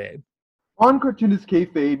Cartoonist Kayfabe. On Cartoonist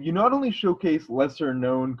Kayfabe, you not only showcase lesser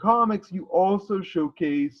known comics, you also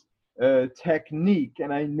showcase technique.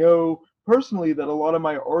 And I know personally that a lot of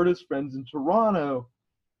my artist friends in Toronto,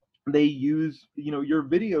 they use your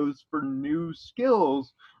videos for new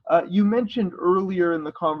skills. You mentioned earlier in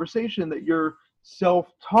the conversation that you're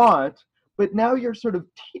self-taught, but now you're sort of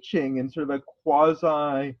teaching in sort of a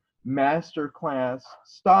quasi masterclass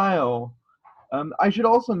style. I should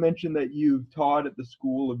also mention that you've taught at the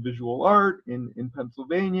School of Visual Art in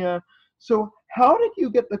Pennsylvania. So how did you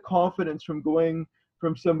get the confidence from going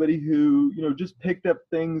from somebody who, just picked up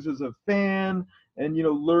things as a fan and,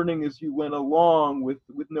 learning as you went along with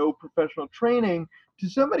no professional training, to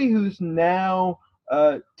somebody who's now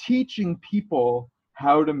teaching people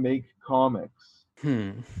how to make comics?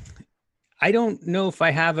 I don't know if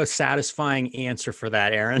I have a satisfying answer for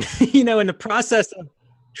that, Aaron. In the process of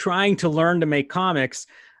trying to learn to make comics,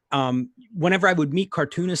 whenever I would meet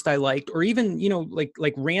cartoonists I liked, or even,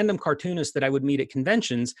 like random cartoonists that I would meet at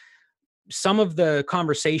conventions, some of the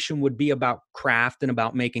conversation would be about craft and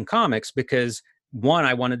about making comics, because one,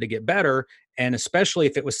 I wanted to get better. And especially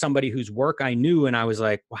if it was somebody whose work I knew and I was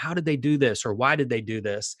like, well, how did they do this? Or why did they do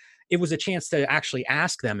this? It was a chance to actually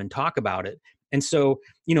ask them and talk about it. And so,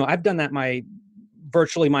 I've done that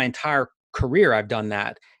virtually my entire career. I've done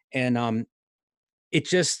that. And it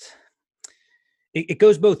just, it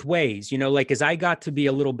goes both ways, like as I got to be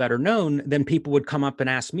a little better known, then people would come up and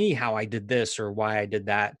ask me how I did this or why I did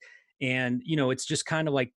that. And, it's just kind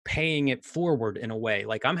of like paying it forward in a way.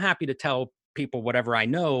 Like I'm happy to tell people whatever I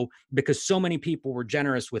know, because so many people were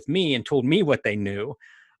generous with me and told me what they knew,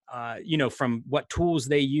 from what tools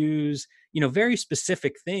they use, very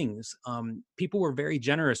specific things. People were very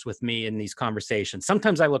generous with me in these conversations.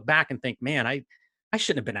 Sometimes I look back and think, man, I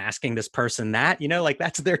shouldn't have been asking this person that, like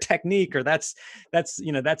that's their technique, or that's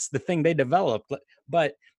the thing they developed.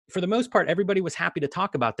 But for the most part, everybody was happy to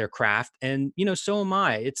talk about their craft. And, so am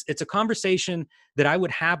I. It's a conversation that I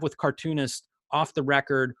would have with cartoonists off the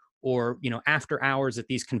record, or, after hours at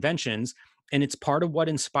these conventions. And it's part of what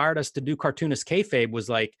inspired us to do Cartoonist Kayfabe, was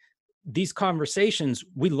like, these conversations,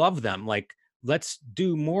 we love them. Like, let's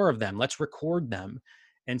do more of them. Let's record them.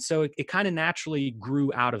 And so it kind of naturally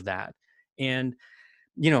grew out of that. And,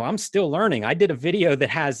 I'm still learning. I did a video that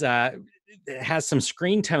has some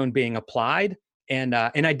screen tone being applied, and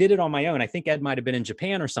I did it on my own. I think Ed might've been in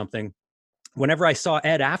Japan or something. Whenever I saw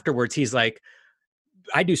Ed afterwards, he's like,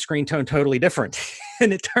 I do screen tone totally different.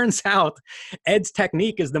 And it turns out Ed's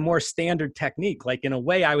technique is the more standard technique. Like in a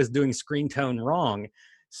way, I was doing screen tone wrong.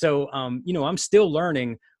 So, I'm still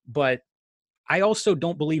learning, but I also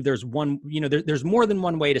don't believe there's one, there's more than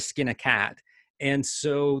one way to skin a cat. And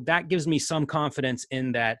so that gives me some confidence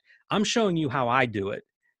in that I'm showing you how I do it.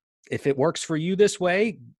 If it works for you this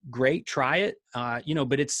way, great, try it.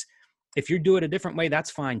 But if you do it a different way, that's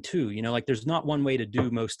fine too. Like there's not one way to do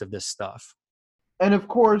most of this stuff. And of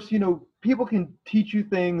course, people can teach you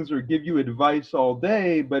things or give you advice all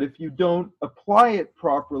day, but if you don't apply it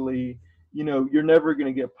properly, you're never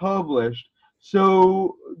going to get published.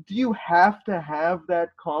 So do you have to have that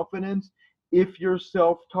confidence if you're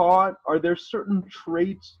self-taught? Are there certain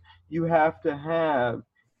traits you have to have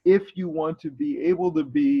if you want to be able to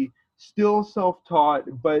be still self-taught,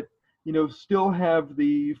 but, still have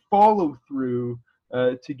the follow-through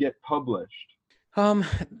to get published?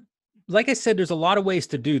 Like I said, there's a lot of ways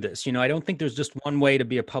to do this. I don't think there's just one way to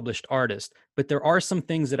be a published artist, but there are some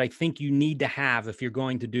things that I think you need to have if you're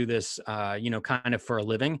going to do this, kind of for a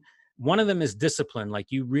living. One of them is discipline. Like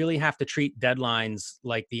you really have to treat deadlines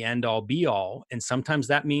like the end all be all. And sometimes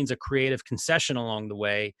that means a creative concession along the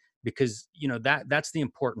way, because, that's the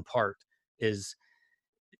important part is,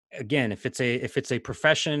 again, if it's a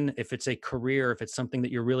profession, if it's a career, if it's something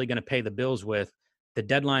that you're really going to pay the bills with, the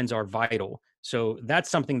deadlines are vital. So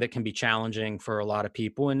that's something that can be challenging for a lot of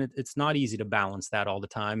people. And it's not easy to balance that all the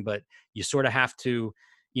time, but you sort of have to,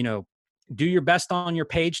 do your best on your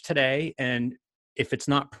page today and if it's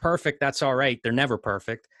not perfect, that's all right. They're never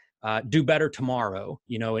perfect. Do better tomorrow,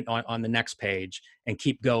 on the next page, and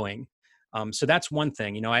keep going. So that's one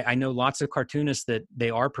thing. I know lots of cartoonists that they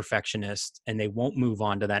are perfectionists and they won't move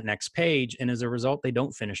on to that next page. And as a result, they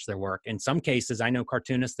don't finish their work. In some cases, I know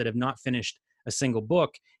cartoonists that have not finished a single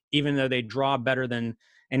book, even though they draw better than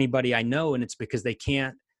anybody I know. And it's because they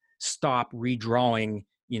can't stop redrawing,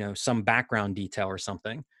 some background detail or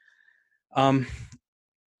something.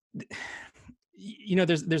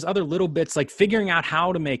 There's other little bits, like figuring out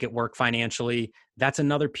how to make it work financially. That's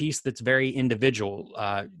another piece that's very individual.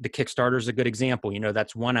 The Kickstarter is a good example.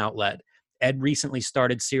 That's one outlet. Ed recently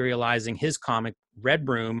started serializing his comic Red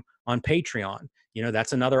Broom on Patreon.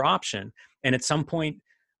 That's another option. And at some point,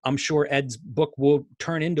 I'm sure Ed's book will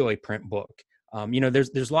turn into a print book.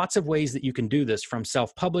 There's lots of ways that you can do this, from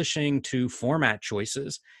self-publishing to format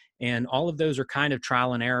choices. And all of those are kind of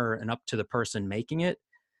trial and error and up to the person making it.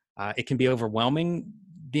 It can be overwhelming,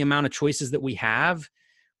 the amount of choices that we have,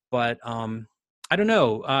 but I don't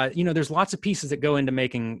know. There's lots of pieces that go into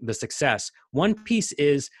making the success. One piece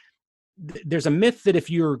is there's a myth that if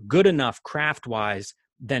you're good enough craft-wise,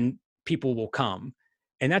 then people will come.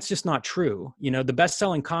 And that's just not true. The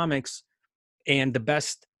best-selling comics and the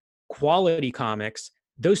best quality comics,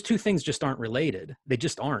 those two things just aren't related. They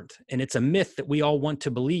just aren't. And it's a myth that we all want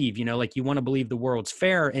to believe, like you want to believe the world's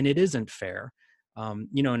fair, and it isn't fair. And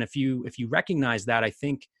if you recognize that, I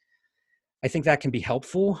think that can be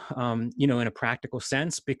helpful, in a practical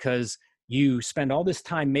sense, because you spend all this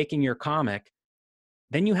time making your comic,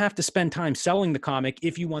 then you have to spend time selling the comic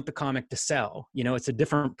if you want the comic to sell. It's a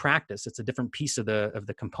different practice. It's a different piece of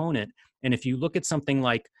the component. And if you look at something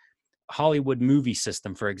like Hollywood movie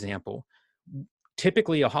system, for example,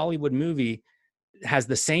 typically a Hollywood movie has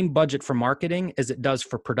the same budget for marketing as it does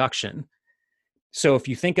for production. So if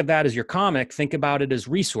you think of that as your comic, think about it as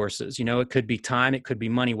resources. It could be time, it could be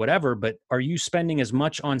money, whatever, but are you spending as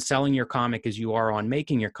much on selling your comic as you are on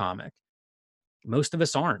making your comic? Most of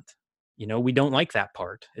us aren't. We don't like that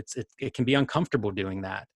part. It can be uncomfortable doing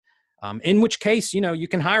that. In which case, you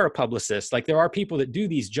can hire a publicist. Like, there are people that do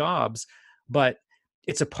these jobs, but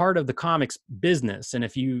it's a part of the comics business. And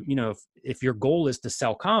if if your goal is to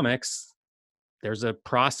sell comics, there's a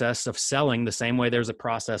process of selling the same way there's a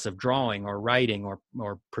process of drawing or writing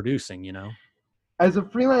or producing, As a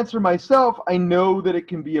freelancer myself, I know that it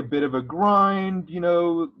can be a bit of a grind.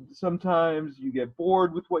 Sometimes you get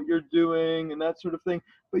bored with what you're doing and that sort of thing,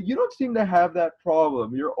 but you don't seem to have that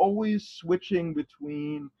problem. You're always switching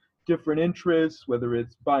between different interests, whether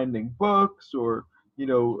it's binding books or,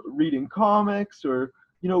 reading comics, or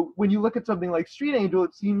when you look at something like Street Angel,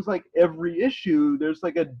 it seems like every issue there's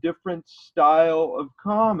like a different style of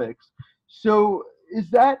comics. So is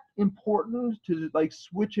that important to like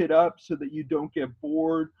switch it up so that you don't get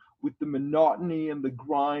bored with the monotony and the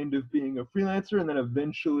grind of being a freelancer and then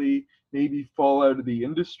eventually maybe fall out of the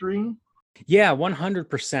industry? Yeah,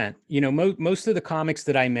 100%. Most of the comics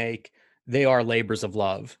that I make, they are labors of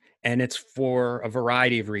love. And it's for a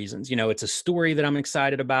variety of reasons. It's a story that I'm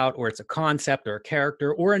excited about, or it's a concept or a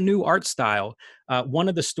character or a new art style. One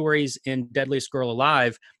of the stories in Deadliest Girl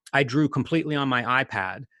Alive, I drew completely on my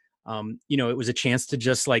iPad. It was a chance to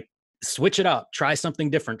just like switch it up, try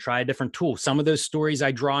something different, try a different tool. Some of those stories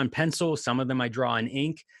I draw in pencil, some of them I draw in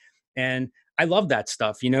ink. And I love that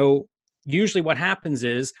stuff. Usually what happens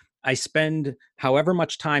is I spend however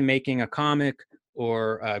much time making a comic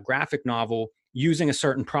or a graphic novel using a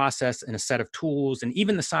certain process and a set of tools and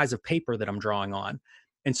even the size of paper that I'm drawing on.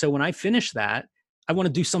 And so when I finish that, I want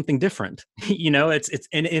to do something different.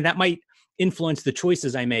 And that might influence the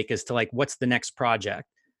choices I make as to like, what's the next project.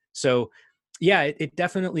 So yeah, it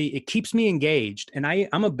definitely, it keeps me engaged. And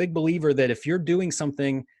I'm a big believer that if you're doing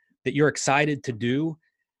something that you're excited to do,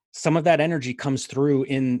 some of that energy comes through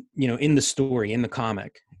in the story, in the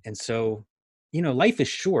comic. And so, life is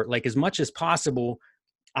short. Like, as much as possible,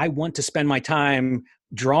 I want to spend my time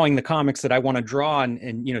drawing the comics that I want to draw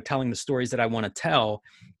and telling the stories that I want to tell.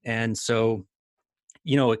 And so,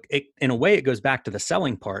 in a way, it goes back to the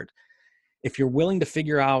selling part. If you're willing to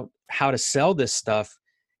figure out how to sell this stuff,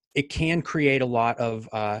 it can create a lot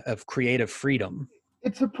of creative freedom.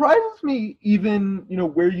 It surprises me even,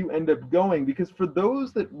 where you end up going, because for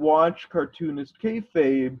those that watch Cartoonist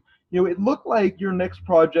Kayfabe, it looked like your next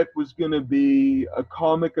project was going to be a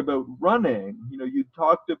comic about running. You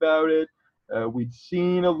talked about it, we'd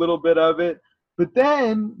seen a little bit of it, but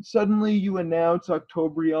then suddenly you announce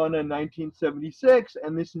Octobriana 1976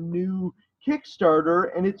 and this new Kickstarter,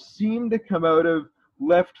 and it seemed to come out of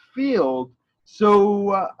left field.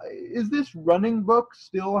 So is this running book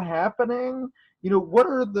still happening? what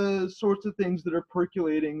are the sorts of things that are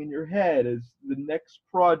percolating in your head as the next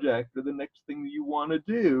project or the next thing that you want to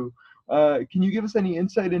do? Can you give us any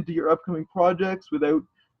insight into your upcoming projects without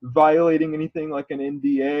violating anything like an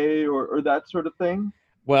NDA or that sort of thing?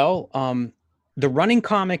 Well, the running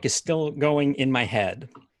comic is still going in my head.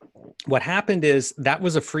 What happened is that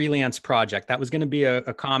was a freelance project. That was going to be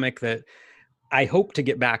a comic that I hope to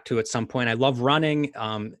get back to at some point. I love running.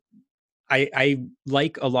 I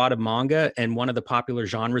like a lot of manga, and one of the popular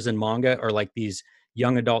genres in manga are like these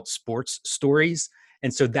young adult sports stories.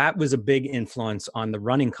 And so that was a big influence on the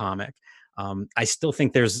running comic. I still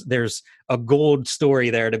think there's a gold story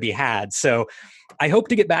there to be had. So I hope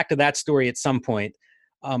to get back to that story at some point.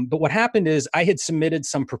 But what happened is I had submitted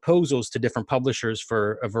some proposals to different publishers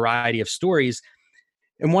for a variety of stories,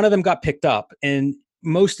 and one of them got picked up. And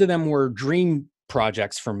most of them were dream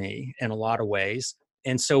projects for me in a lot of ways.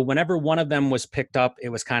 And so whenever one of them was picked up, it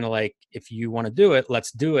was kind of like, if you want to do it,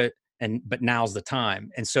 let's do it. But now's the time.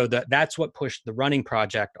 And so that's what pushed the running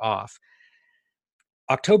project off.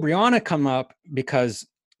 Octobriana come up because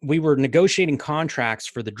we were negotiating contracts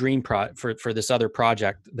for the for this other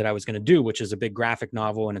project that I was going to do, which is a big graphic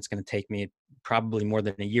novel, and it's going to take me probably more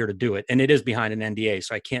than a year to do it. And it is behind an NDA,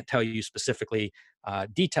 so I can't tell you specifically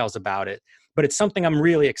details about it, but it's something I'm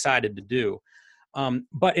really excited to do.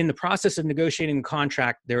 But in the process of negotiating the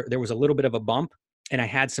contract, there was a little bit of a bump, and I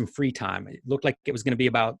had some free time. It looked like it was going to be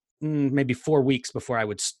about maybe 4 weeks before I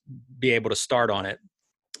would be able to start on it.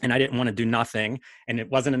 And I didn't want to do nothing, and it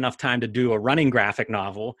wasn't enough time to do a running graphic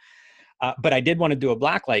novel. But I did want to do a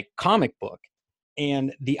blacklight comic book.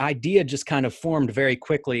 And the idea just kind of formed very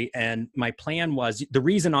quickly. And my plan was, the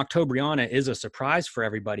reason Octobriana is a surprise for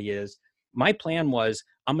everybody is, my plan was,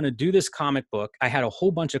 I'm going to do this comic book. I had a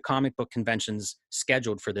whole bunch of comic book conventions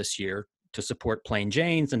scheduled for this year to support Plain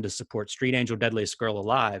Janes and to support Street Angel Deadliest Girl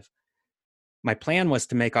Alive. My plan was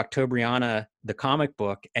to make Octobriana the comic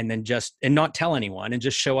book and then and not tell anyone and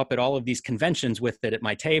just show up at all of these conventions with it at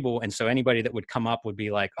my table. And so anybody that would come up would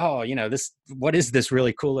be like, oh, what is this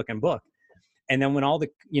really cool looking book? And then when all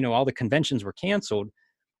the conventions were canceled,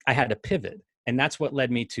 I had to pivot. And that's what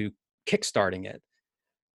led me to kickstarting it.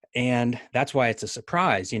 And that's why it's a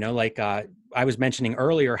surprise, I was mentioning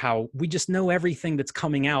earlier how we just know everything that's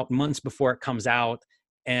coming out months before it comes out.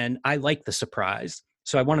 And I like the surprise.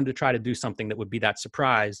 So I wanted to try to do something that would be that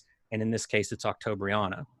surprise. And in this case, it's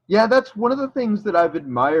Octobriana. Yeah, that's one of the things that I've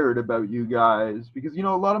admired about you guys, because, a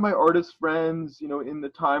lot of my artist friends, in the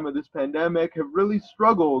time of this pandemic have really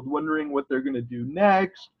struggled wondering what they're going to do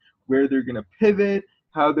next, where they're going to pivot,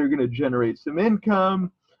 how they're going to generate some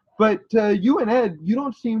income. But you and Ed, you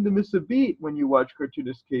don't seem to miss a beat when you watch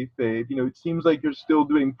Cartoonist Kayfabe. It seems like you're still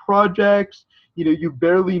doing projects. You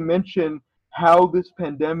barely mention how this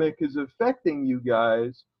pandemic is affecting you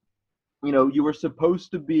guys. You were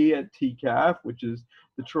supposed to be at TCAF, which is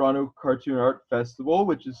the Toronto Cartoon Art Festival,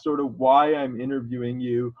 which is sort of why I'm interviewing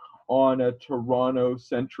you on a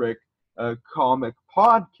Toronto-centric comic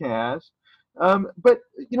podcast. But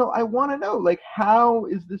I want to know, like, how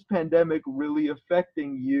is this pandemic really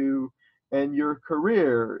affecting you and your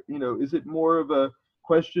career? Is it more of a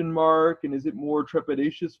question mark, and is it more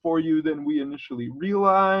trepidatious for you than we initially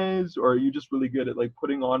realized, or are you just really good at like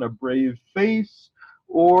putting on a brave face,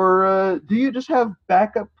 or do you just have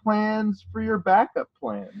backup plans for your backup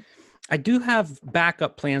plans? I do have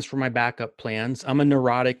backup plans for my backup plans. I'm a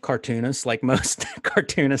neurotic cartoonist, like most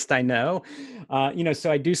cartoonists I know.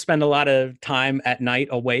 So I do spend a lot of time at night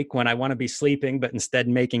awake when I want to be sleeping, but instead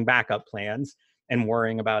making backup plans and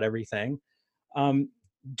worrying about everything.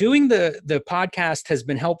 Doing the podcast has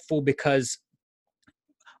been helpful because,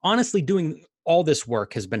 honestly, doing all this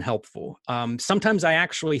work has been helpful. Sometimes I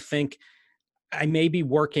actually think I may be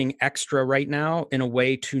working extra right now in a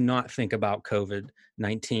way to not think about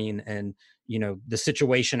COVID-19 and, the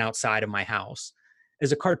situation outside of my house.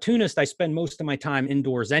 As a cartoonist, I spend most of my time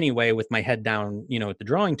indoors anyway with my head down, at the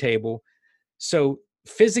drawing table. So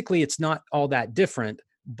physically, it's not all that different,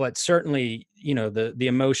 but certainly, the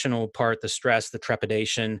emotional part, the stress, the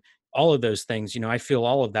trepidation, all of those things, I feel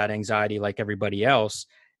all of that anxiety like everybody else.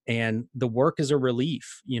 And the work is a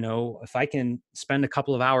relief. If I can spend a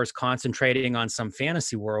couple of hours concentrating on some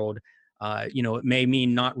fantasy world, it may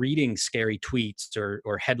mean not reading scary tweets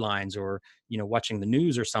or headlines or, watching the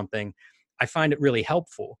news or something. I find it really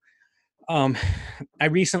helpful. I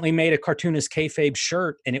recently made a Cartoonist Kayfabe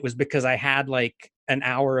shirt, and it was because I had like an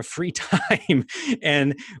hour of free time.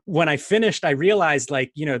 And when I finished, I realized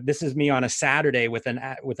this is me on a Saturday with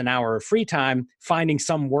an hour of free time, finding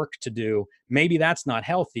some work to do. Maybe that's not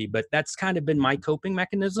healthy, but that's kind of been my coping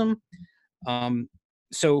mechanism.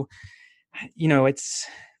 So,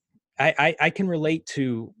 I can relate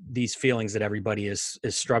to these feelings that everybody is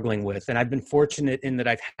struggling with. And I've been fortunate in that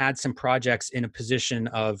I've had some projects in a position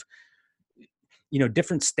of,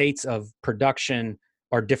 different states of production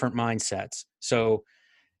are different mindsets. So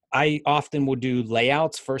I often will do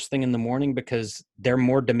layouts first thing in the morning because they're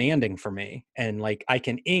more demanding for me. And like I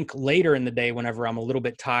can ink later in the day whenever I'm a little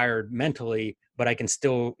bit tired mentally, but I can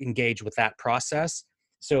still engage with that process.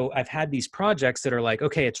 So I've had these projects that are like,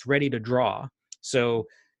 okay, it's ready to draw. So,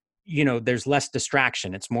 there's less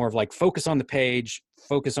distraction. It's more of like focus on the page,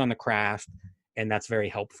 focus on the craft. And that's very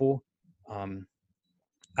helpful.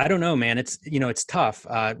 I don't know, man. It's tough.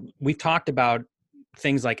 We've talked about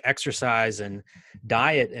things like exercise and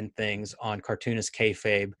diet and things on Cartoonist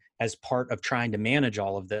Kayfabe as part of trying to manage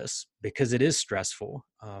all of this because it is stressful.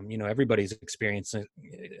 Everybody's experiencing,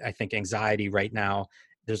 I think, anxiety right now.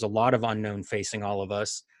 There's a lot of unknown facing all of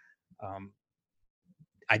us.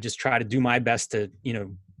 I just try to do my best to,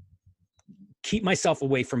 keep myself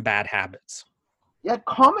away from bad habits. Yeah,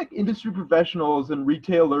 comic industry professionals and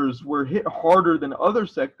retailers were hit harder than other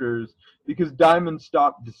sectors because Diamond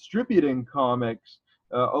stopped distributing comics,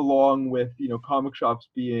 along with comic shops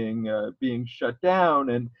being shut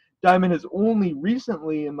down. And Diamond has only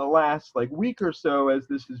recently, in the last week or so, as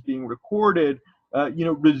this is being recorded,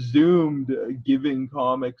 resumed giving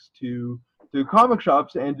comics to comic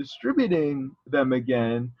shops and distributing them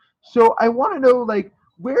again. So I want to know,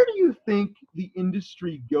 where do you think the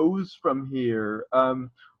industry goes from here?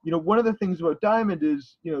 One of the things about Diamond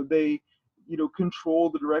is, they,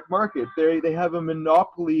 control the direct market. They have a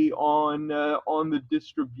monopoly on the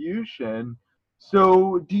distribution.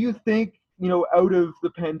 So, do you think, out of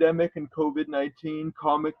the pandemic and COVID-19,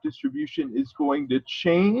 comic distribution is going to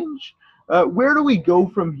change? Where do we go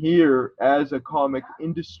from here as a comic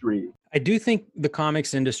industry? I do think the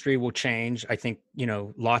comics industry will change. I think,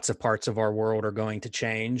 lots of parts of our world are going to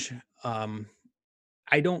change.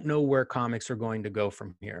 I don't know where comics are going to go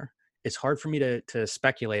from here. It's hard for me to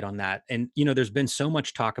speculate on that. And, there's been so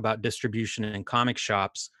much talk about distribution in comic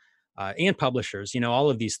shops and publishers. All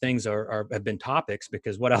of these things have been topics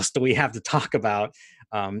because what else do we have to talk about,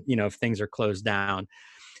 if things are closed down?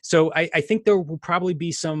 So I think there will probably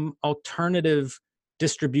be some alternative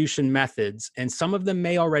distribution methods, and some of them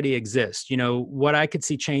may already exist. What I could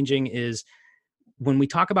see changing is when we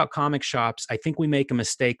talk about comic shops, I think we make a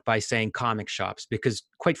mistake by saying comic shops because,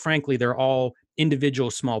 quite frankly, they're all individual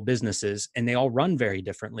small businesses and they all run very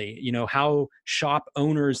differently. How shop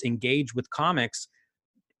owners engage with comics,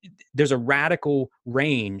 there's a radical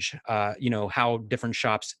range, how different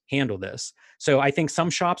shops handle this. So I think some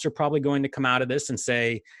shops are probably going to come out of this and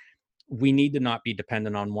say, we need to not be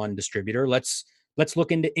dependent on one distributor. Let's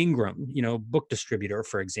look into Ingram, book distributor,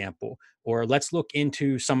 for example, or let's look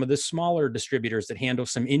into some of the smaller distributors that handle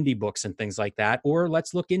some indie books and things like that. Or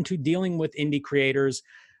let's look into dealing with indie creators,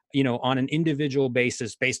 on an individual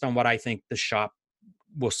basis based on what I think the shop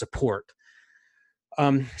will support.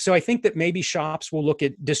 So I think that maybe shops will look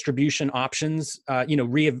at distribution options,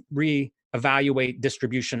 reevaluate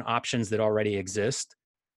distribution options that already exist.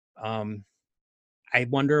 I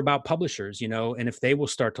wonder about publishers, and if they will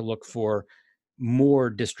start to look for more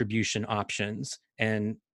distribution options.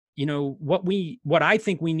 And what I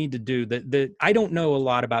think we need to do, that I don't know a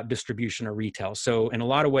lot about distribution or retail. So in a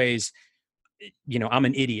lot of ways, I'm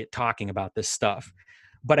an idiot talking about this stuff.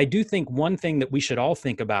 But I do think one thing that we should all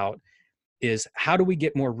think about is how do we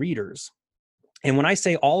get more readers? And when I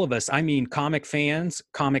say all of us, I mean comic fans,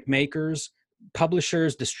 comic makers,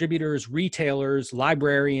 publishers, distributors, retailers,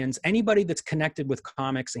 librarians, anybody that's connected with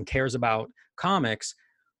comics and cares about comics.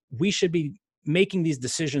 We should be making these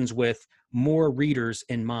decisions with more readers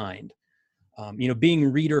in mind,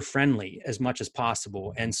 being reader friendly as much as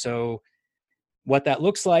possible. And so what that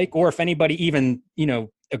looks like, or if anybody even,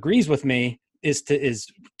 agrees with me, is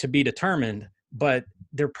to be determined. But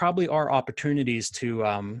there probably are opportunities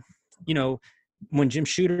to, when Jim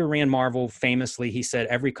Shooter ran Marvel, famously, he said,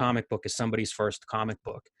 every comic book is somebody's first comic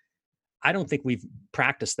book. I don't think we've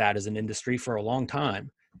practiced that as an industry for a long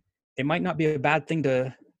time. It might not be a bad thing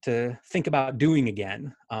to think about doing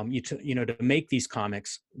again, to make these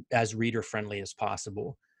comics as reader friendly as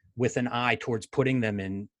possible with an eye towards putting them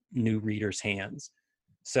in new readers' hands.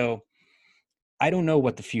 So I don't know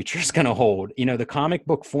what the future is going to hold. The comic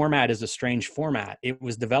book format is a strange format. It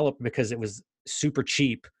was developed because it was super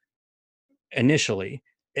cheap initially.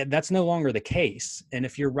 That's no longer the case. And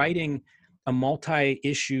if you're writing a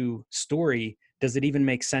multi-issue story, does it even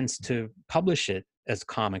make sense to publish it as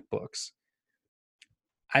comic books?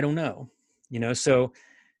 I don't know, so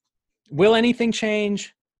will anything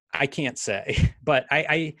change? I can't say, but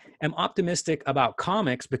I am optimistic about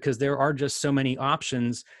comics because there are just so many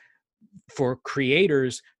options for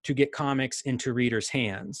creators to get comics into readers'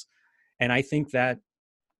 hands. And I think that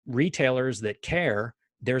retailers that care,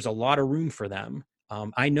 there's a lot of room for them.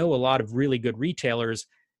 I know a lot of really good retailers,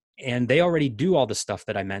 and they already do all the stuff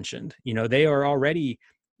that I mentioned. They are already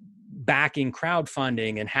backing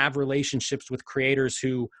crowdfunding and have relationships with creators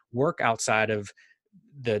who work outside of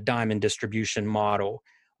the diamond distribution model.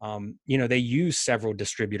 They use several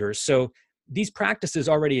distributors. So these practices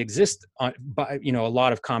already exist by a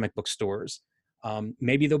lot of comic book stores.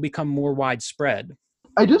 Maybe they'll become more widespread.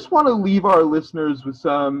 I just want to leave our listeners with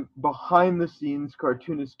some behind-the-scenes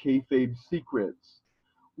cartoonist kayfabe secrets.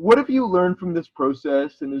 What have you learned from this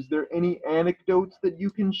process, and is there any anecdotes that you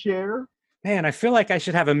can share? Man, I feel like I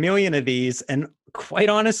should have a million of these. And quite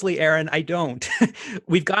honestly, Aaron, I don't.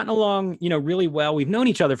 We've gotten along, really well. We've known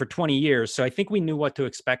each other for 20 years. So I think we knew what to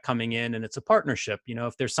expect coming in, and it's a partnership.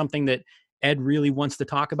 If there's something that Ed really wants to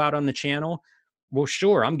talk about on the channel, well,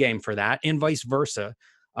 sure, I'm game for that, and vice versa.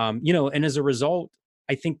 And as a result,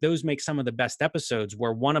 I think those make some of the best episodes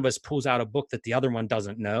where one of us pulls out a book that the other one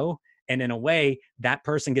doesn't know. And in a way, that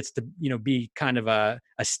person gets to, be kind of a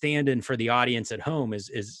stand-in for the audience at home is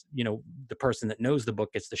the person that knows the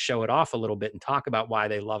book gets to show it off a little bit and talk about why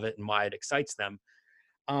they love it and why it excites them.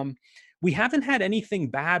 We haven't had anything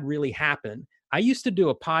bad really happen. I used to do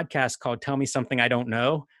a podcast called Tell Me Something I Don't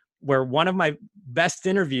Know, where one of my best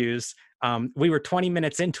interviews, we were 20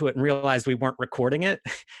 minutes into it and realized we weren't recording it,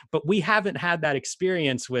 but we haven't had that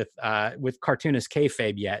experience with cartoonist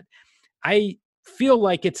kayfabe yet. I feel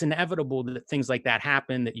like it's inevitable that things like that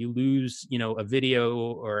happen, that you lose, a video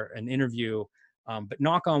or an interview. But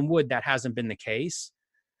knock on wood, that hasn't been the case.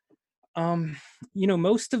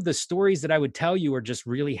 Most of the stories that I would tell you are just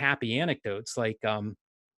really happy anecdotes. Like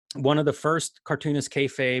one of the first cartoonist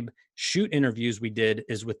kayfabe shoot interviews we did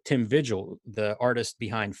is with Tim Vigil, the artist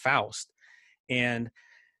behind Faust. And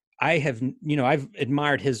I've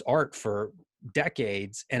admired his art for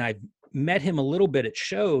decades, and I've met him a little bit at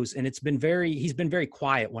shows, and he's been very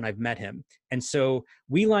quiet when I've met him. And so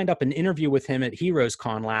we lined up an interview with him at Heroes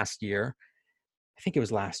Con last year. I think it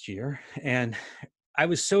was last year. And I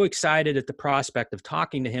was so excited at the prospect of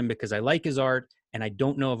talking to him because I like his art and I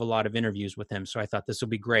don't know of a lot of interviews with him. So I thought this will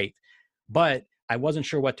be great, but I wasn't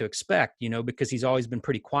sure what to expect, because he's always been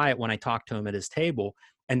pretty quiet when I talked to him at his table.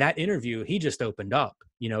 And that interview, he just opened up.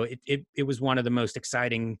 It was one of the most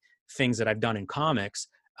exciting things that I've done in comics.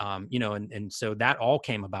 And so that all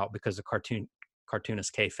came about because of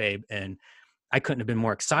cartoonist kayfabe, and I couldn't have been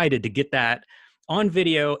more excited to get that on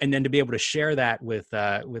video and then to be able to share that with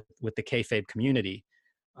the kayfabe community.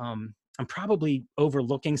 I'm probably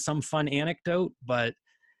overlooking some fun anecdote, but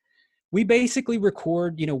we basically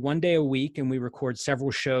record, one day a week, and we record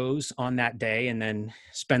several shows on that day and then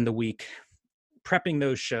spend the week prepping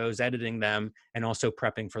those shows, editing them, and also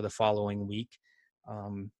prepping for the following week.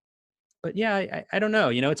 But yeah, I don't know.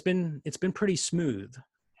 It's been pretty smooth.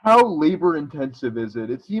 How labor intensive is it?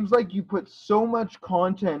 It seems like you put so much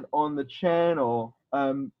content on the channel.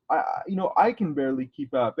 I can barely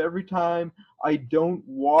keep up. Every time I don't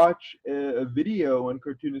watch a video on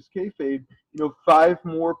cartoonist kayfabe, 5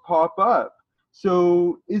 more pop up.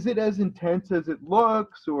 So is it as intense as it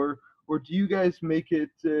looks, or do you guys make it?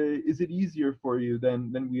 Is it easier for you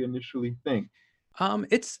than we initially think?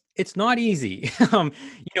 It's not easy.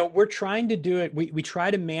 We're trying to do it. We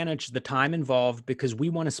try to manage the time involved because we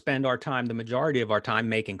want to spend the majority of our time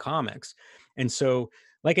making comics. And so,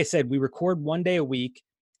 like I said, we record one day a week,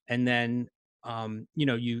 and then,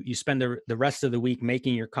 you spend the rest of the week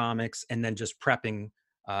making your comics and then just prepping,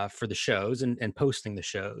 for the shows and posting the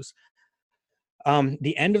shows.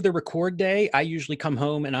 The end of the record day, I usually come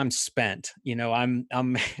home and I'm spent.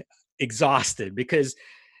 I'm exhausted because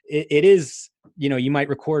it is, you might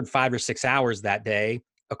record 5 or 6 hours that day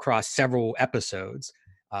across several episodes,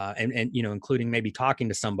 and including maybe talking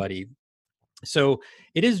to somebody. So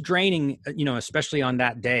it is draining, especially on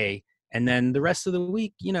that day. And then the rest of the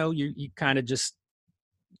week, you kind of just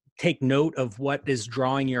take note of what is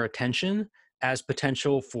drawing your attention as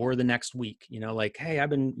potential for the next week. Like, hey, I've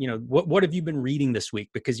been, what have you been reading this week?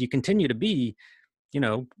 Because you continue to be,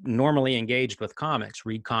 normally engaged with comics,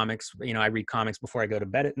 read comics. I read comics before I go to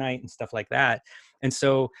bed at night and stuff like that. And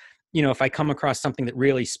so, if I come across something that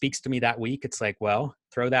really speaks to me that week, it's like, well,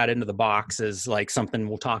 throw that into the box as like something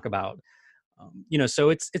we'll talk about.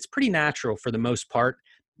 So it's pretty natural for the most part,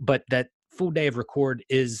 but that full day of record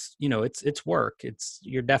is, it's work.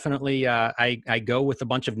 You're definitely, I go with a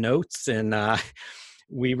bunch of notes, and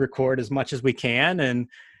we record as much as we can, and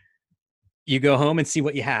you go home and see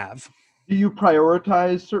what you have. Do you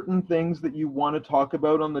prioritize certain things that you want to talk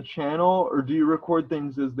about on the channel, or do you record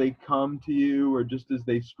things as they come to you or just as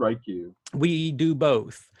they strike you? We do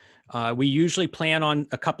both. We usually plan on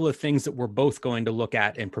a couple of things that we're both going to look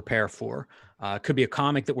at and prepare for. It could be a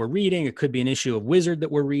comic that we're reading. It could be an issue of Wizard that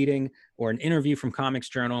we're reading, or an interview from Comics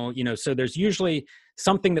Journal. So there's usually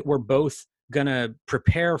something that we're both going to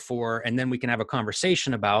prepare for, and then we can have a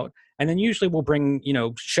conversation about. And then usually we'll bring,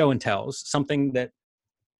 show and tells, something that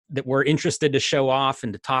we're interested to show off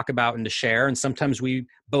and to talk about and to share. And sometimes we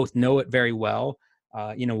both know it very well.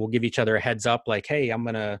 We'll give each other a heads up, like, hey, I'm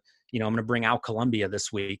going to bring Al Columbia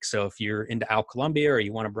this week. So if you're into Al Columbia or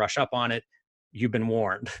you want to brush up on it, you've been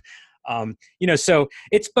warned. So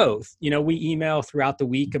it's both. We email throughout the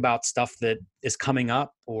week about stuff that is coming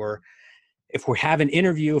up, or if we have an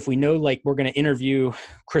interview, if we know like we're going to interview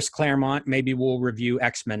Chris Claremont, maybe we'll review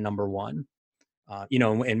X-Men #1.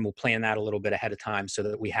 And we'll plan that a little bit ahead of time so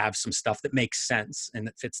that we have some stuff that makes sense and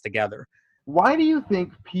that fits together. Why do you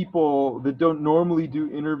think people that don't normally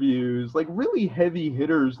do interviews, like really heavy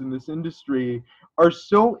hitters in this industry, are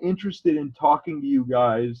so interested in talking to you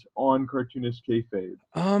guys on Cartoonist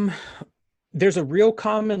Kayfabe? There's a real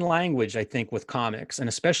common language, I think, with comics, and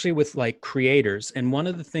especially with like creators. And one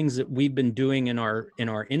of the things that we've been doing in our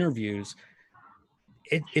interviews,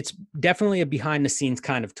 it's definitely a behind the scenes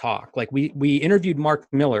kind of talk. Like we interviewed Mark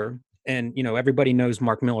Miller, and everybody knows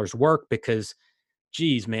Mark Miller's work because,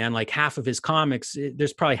 geez, man, like half of his comics,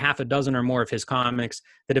 there's probably half a dozen or more of his comics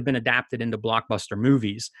that have been adapted into blockbuster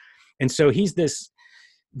movies. And so he's this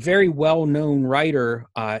very well-known writer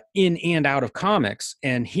in and out of comics.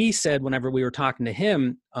 And he said, whenever we were talking to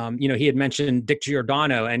him, he had mentioned Dick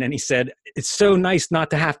Giordano. And then he said, it's so nice not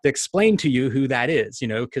to have to explain to you who that is,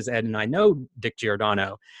 because Ed and I know Dick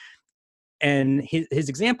Giordano. And his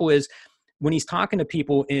example is when he's talking to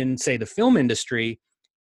people in, say, the film industry,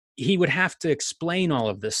 he would have to explain all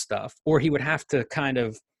of this stuff, or he would have to kind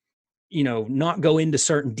of, not go into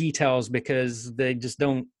certain details because they just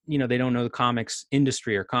don't, they don't know the comics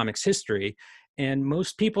industry or comics history. And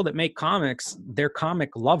most people that make comics, they're comic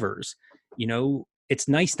lovers. It's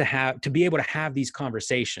nice to be able to have these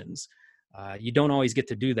conversations. You don't always get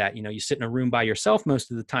to do that. You sit in a room by yourself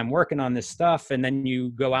most of the time working on this stuff, and then you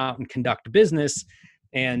go out and conduct business,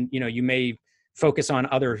 and, you may focus on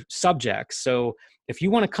other subjects. So if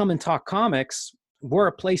you want to come and talk comics, we're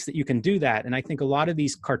a place that you can do that. And I think a lot of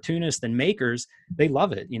these cartoonists and makers, they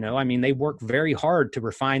love it. They work very hard to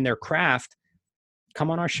refine their craft.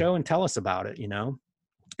 Come on our show and tell us about it,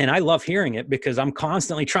 And I love hearing it because I'm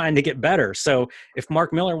constantly trying to get better. So if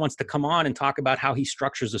Mark Miller wants to come on and talk about how he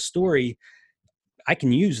structures a story, I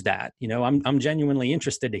can use that. I'm genuinely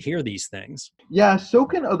interested to hear these things. Yeah, so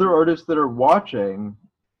can other artists that are watching.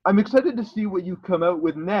 I'm excited to see what you come out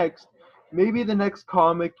with next. Maybe the next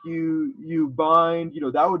comic you bind,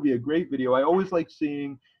 that would be a great video. I always like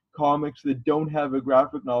seeing comics that don't have a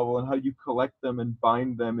graphic novel and how you collect them and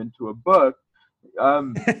bind them into a book.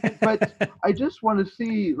 But I just want to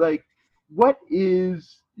see, like, what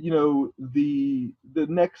is, the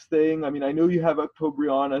next thing. I mean, I know you have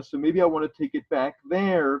Octobriana, so maybe I want to take it back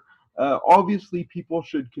there. Obviously, people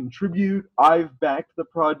should contribute. I've backed the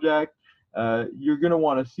project. You're going to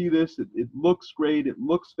want to see this. It looks great. It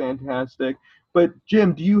looks fantastic. But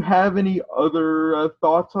Jim, do you have any other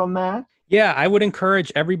thoughts on that? Yeah, I would encourage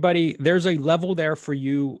everybody. There's a level there for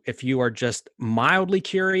you if you are just mildly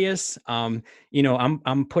curious. I'm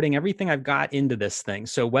putting everything I've got into this thing.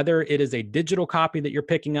 So whether it is a digital copy that you're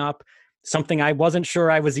picking up, something I wasn't sure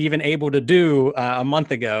I was even able to do a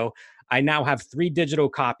month ago, I now have 3 digital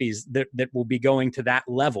copies that will be going to that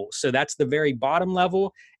level. So that's the very bottom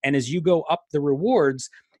level. And as you go up the rewards,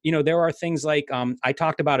 there are things like I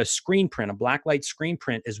talked about a screen print. A blacklight screen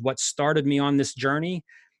print is what started me on this journey.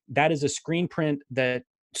 That is a screen print that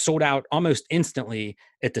sold out almost instantly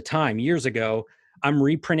at the time, years ago. I'm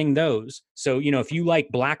reprinting those. So, if you like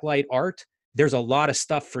blacklight art, there's a lot of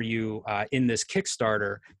stuff for you in this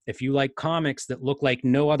Kickstarter. If you like comics that look like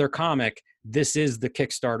no other comic, this is the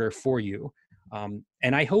Kickstarter for you.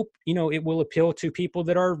 And I hope, it will appeal to people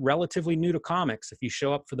that are relatively new to comics. If you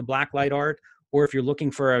show up for the blacklight art, or if you're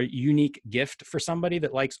looking for a unique gift for somebody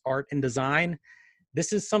that likes art and design,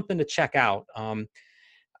 this is something to check out.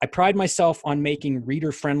 I pride myself on making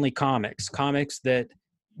reader-friendly comics that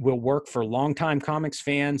will work for longtime comics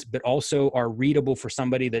fans, but also are readable for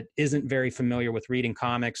somebody that isn't very familiar with reading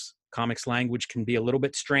comics. Comics language can be a little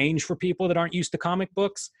bit strange for people that aren't used to comic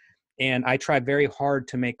books. And I try very hard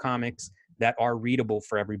to make comics that are readable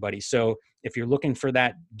for everybody. So if you're looking for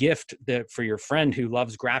that gift for your friend who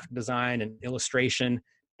loves graphic design and illustration,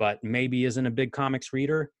 but maybe isn't a big comics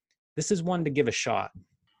reader, this is one to give a shot.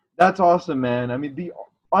 That's awesome, man. I mean, the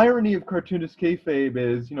irony of cartoonist kayfabe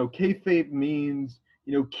is, kayfabe means,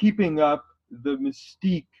 keeping up the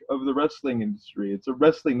mystique of the wrestling industry. It's a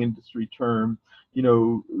wrestling industry term,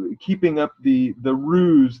 keeping up the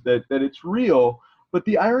ruse that it's real. But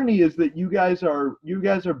the irony is that you guys are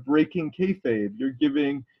breaking kayfabe. You're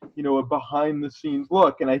giving, a behind the scenes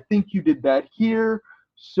look, and I think you did that here.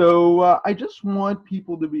 So I just want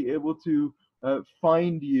people to be able to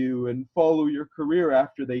find you and follow your career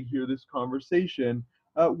after they hear this conversation.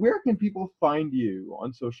 Where can people find you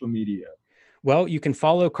on social media? Well, you can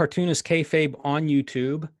follow Cartoonist Kayfabe on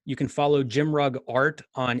YouTube. You can follow Jim Rugg Art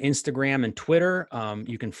on Instagram and Twitter.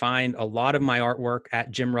 You can find a lot of my artwork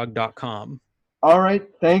at jimrugg.com. All right.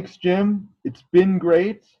 Thanks, Jim. It's been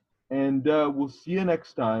great. And we'll see you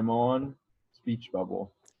next time on Speech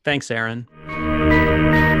Bubble. Thanks, Aaron.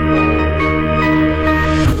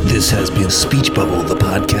 This has been Speech Bubble, the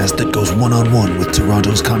podcast that goes one-on-one with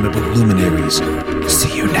Toronto's comic book luminaries.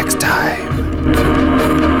 See you next time.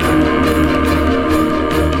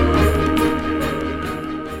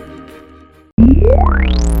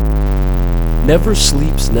 Never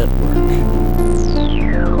Sleeps Network.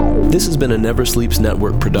 This has been a Never Sleeps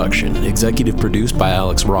Network production, executive produced by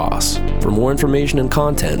Alex Ross. For more information and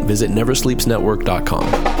content, visit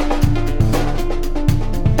neversleepsnetwork.com.